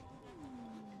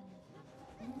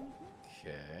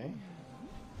 Okay.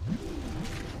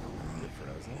 Get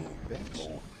frozen. Bitch.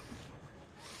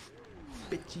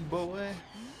 Bitchy boy.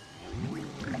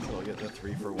 So we'll get the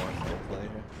 3-for-1 play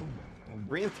here.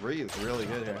 3 and 3 is really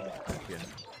good here. Yeah.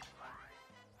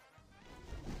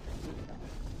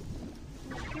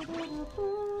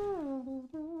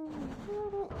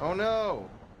 Oh no!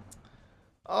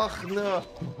 Oh no!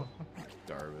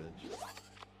 Garbage.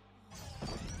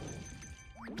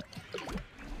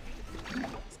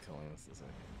 It's killing us this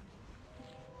second.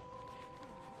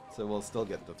 So we'll still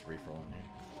get the 3-for-1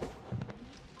 here.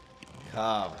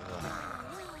 Cobb.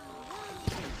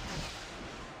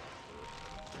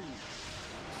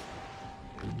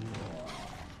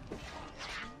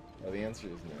 Well, the answer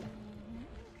is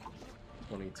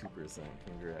no. 22%.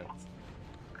 Congrats.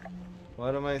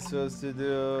 What am I supposed to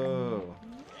do?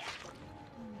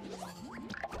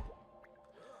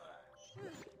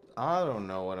 I don't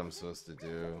know what I'm supposed to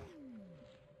do.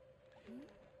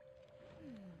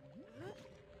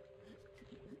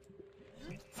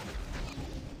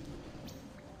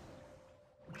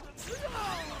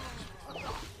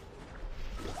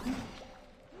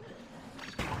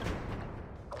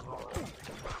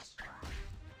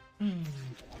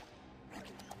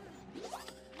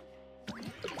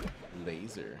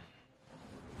 Laser.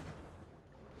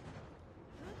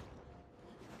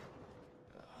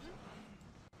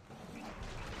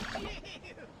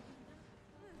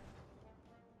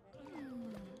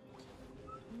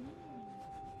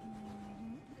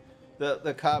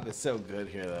 The Cobb is so good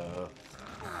here though.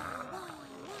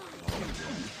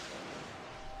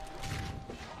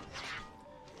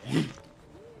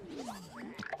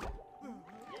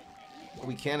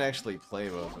 We can't actually play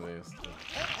both of these.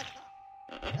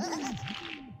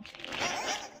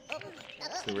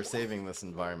 So we're saving this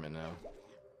environment now.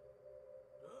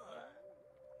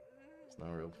 There's no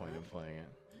real point in playing it.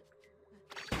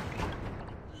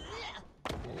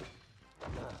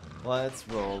 Let's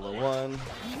roll a 1.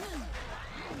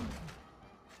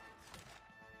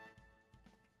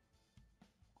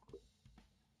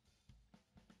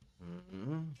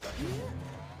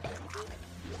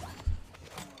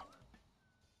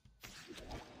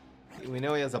 We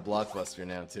know he has a blockbuster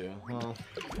now too. Well,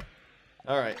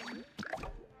 all right.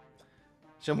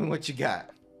 Show me what you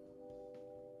got.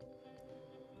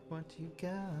 What you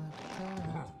got?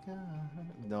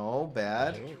 No,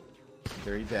 bad.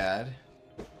 Very bad.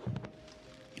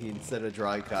 He, instead of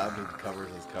dry Cobb, he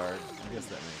covers his card. I guess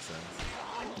that makes sense.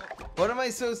 What am I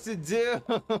supposed to do?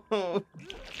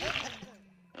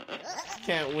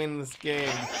 Can't win this game.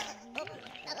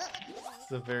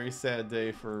 It's a very sad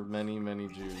day for many, many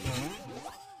Jews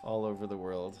all over the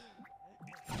world.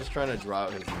 I'm just trying to draw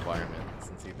out his environment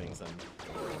since he thinks I'm...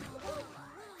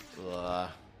 Ugh.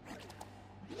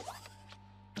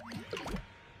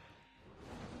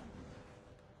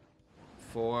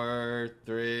 Four,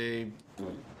 3...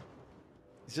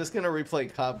 He's just gonna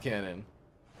replay Cobb Cannon.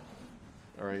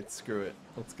 Alright, screw it.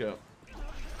 Let's go.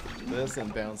 This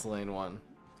and bounce lane 1.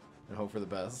 And hope for the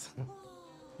best.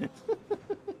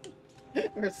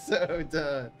 We're so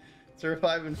done. So we're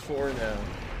 5 and 4 now.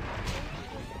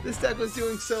 This deck was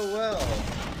doing so well.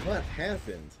 What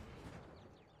happened?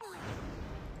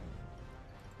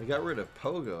 We got rid of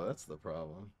Pogo, that's the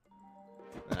problem.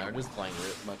 Nah, we're just playing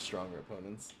much stronger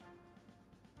opponents.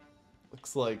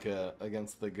 Looks like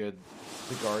against the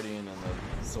Guardian and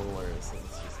the Solar, so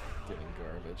it's just getting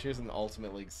garbage. Here's an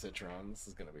Ultimate League Citron. This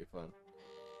is gonna be fun.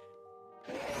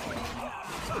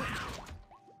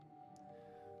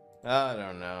 I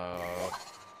don't know.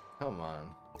 Come on.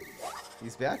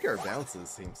 These backyard bounces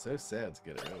seem so sad to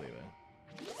get early though.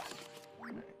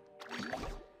 Right.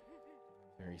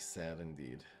 Very sad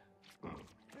indeed.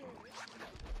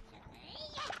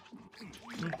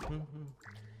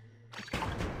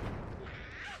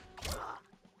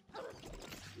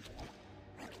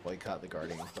 Boycott the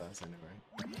Guardian class anyway.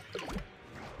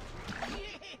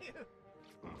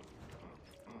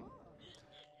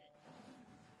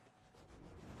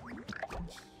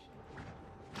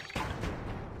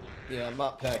 Yeah,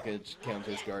 mop package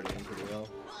counters Guardian pretty well.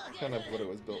 Kind of what it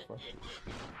was built for.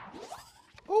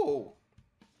 Oh!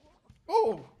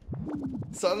 Oh!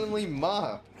 Suddenly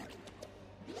mop!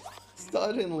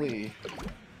 Suddenly!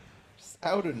 Just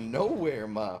out of nowhere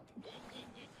mop!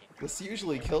 This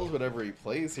usually kills whatever he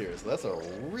plays here, so that's a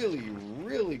really,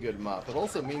 really good mop. It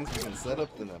also means we can set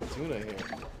up the Neptuna here.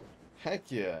 Heck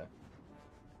yeah!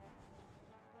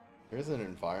 Here's an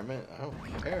environment. I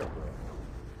don't care, bro.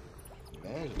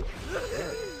 Man,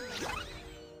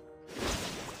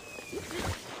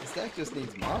 this deck just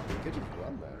needs mopping. Could just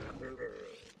run that.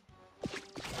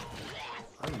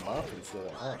 Run them off instead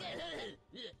of on.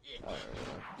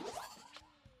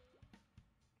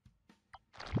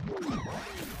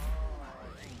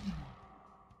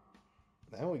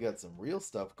 Now we got some real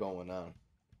stuff going on.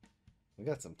 We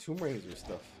got some Tomb Raider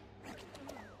stuff.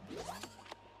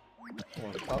 That's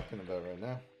what I'm talking about right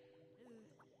now.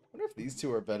 I wonder if these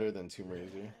two are better than Tomb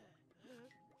Raider.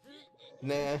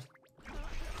 Nah.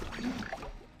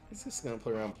 He's just gonna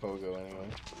play around Pogo anyway.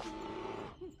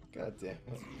 God damn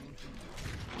it.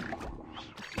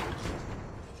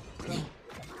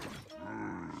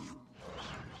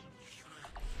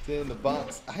 In the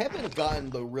box. I haven't gotten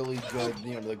the really good,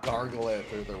 you know, the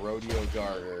Gargolith or the Rodeo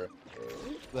Guard or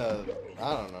the,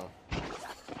 I don't know.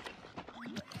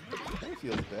 It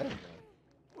feels bad, man.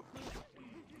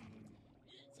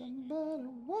 Somebody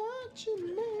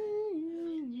watching me.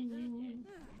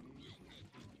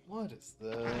 What is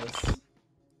this?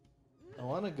 I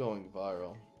want it going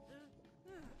viral.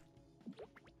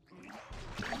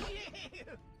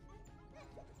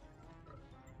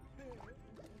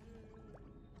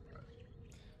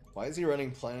 Why is he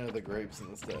running Planet of the Grapes in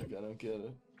this deck? I don't get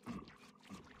it.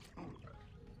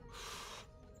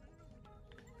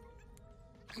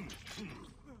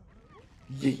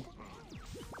 Yeet.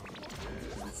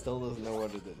 It still doesn't know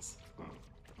what it is.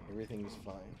 Everything's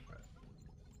fine.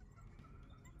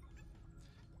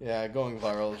 Yeah, going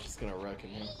viral is just gonna wreck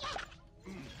him.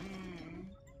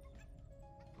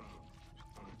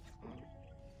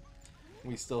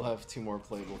 We still have 2 more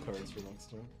playable cards for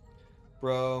next turn.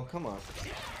 Bro, come on.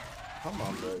 Come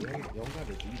on, bro. You don't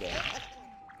gotta do that.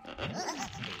 You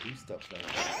gotta do stuff like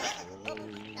that.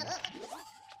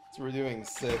 So we're doing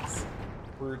 6.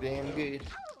 We're damn good.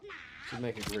 Should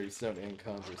make a gravestone and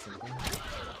conjure something.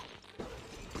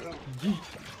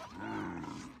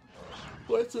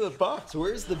 What's in the box?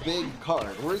 Where's the big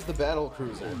card? Where's the battle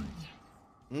cruiser?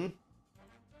 Hmm?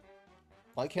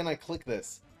 Why can't I click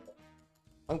this?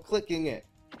 I'm clicking it.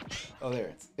 Oh,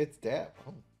 there. It's dab.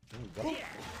 Oh, there we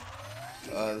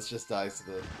go. This just dies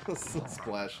to the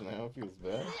splash now. It feels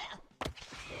bad.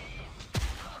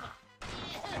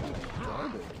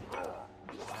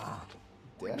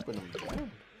 Dabbing him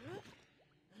down.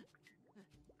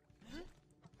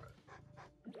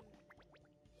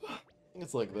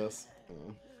 It's like this.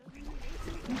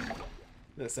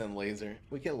 This and laser.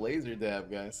 We can laser dab,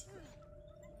 guys.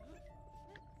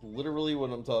 Literally what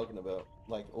I'm talking about.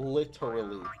 Like,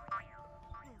 literally.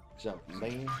 Jump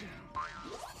main.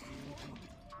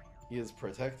 He is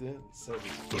protected, so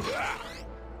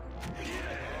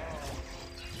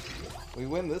we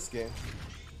win this game.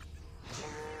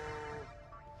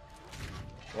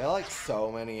 I like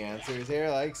so many answers here,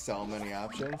 I like so many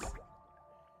options.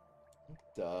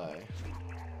 Die.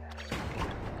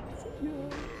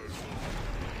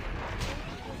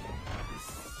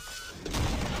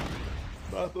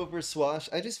 Bop over swash.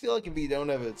 I just feel like if you don't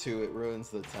have a 2, it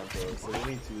ruins the tempo, so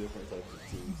we need 2 different types of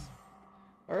 2s.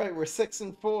 Alright, we're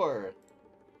 6-4.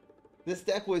 This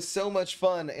deck was so much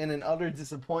fun and an utter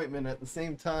disappointment at the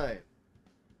same time.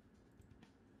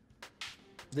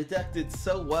 The deck did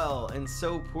so well and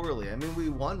so poorly. I mean, we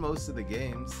won most of the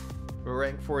games. We're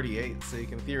ranked 48, so you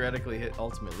can theoretically hit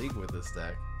Ultimate League with this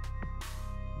deck.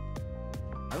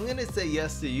 I'm gonna say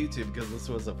yes to YouTube because this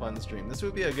was a fun stream. This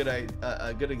would be a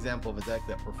good example of a deck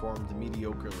that performed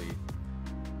mediocrely.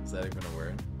 Is that even a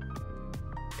word?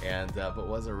 And but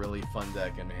was a really fun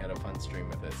deck, and we had a fun stream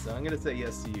with it. So I'm gonna say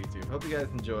yes to YouTube. Hope you guys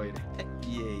enjoyed. Heck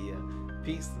yeah!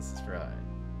 Peace. This is Fry.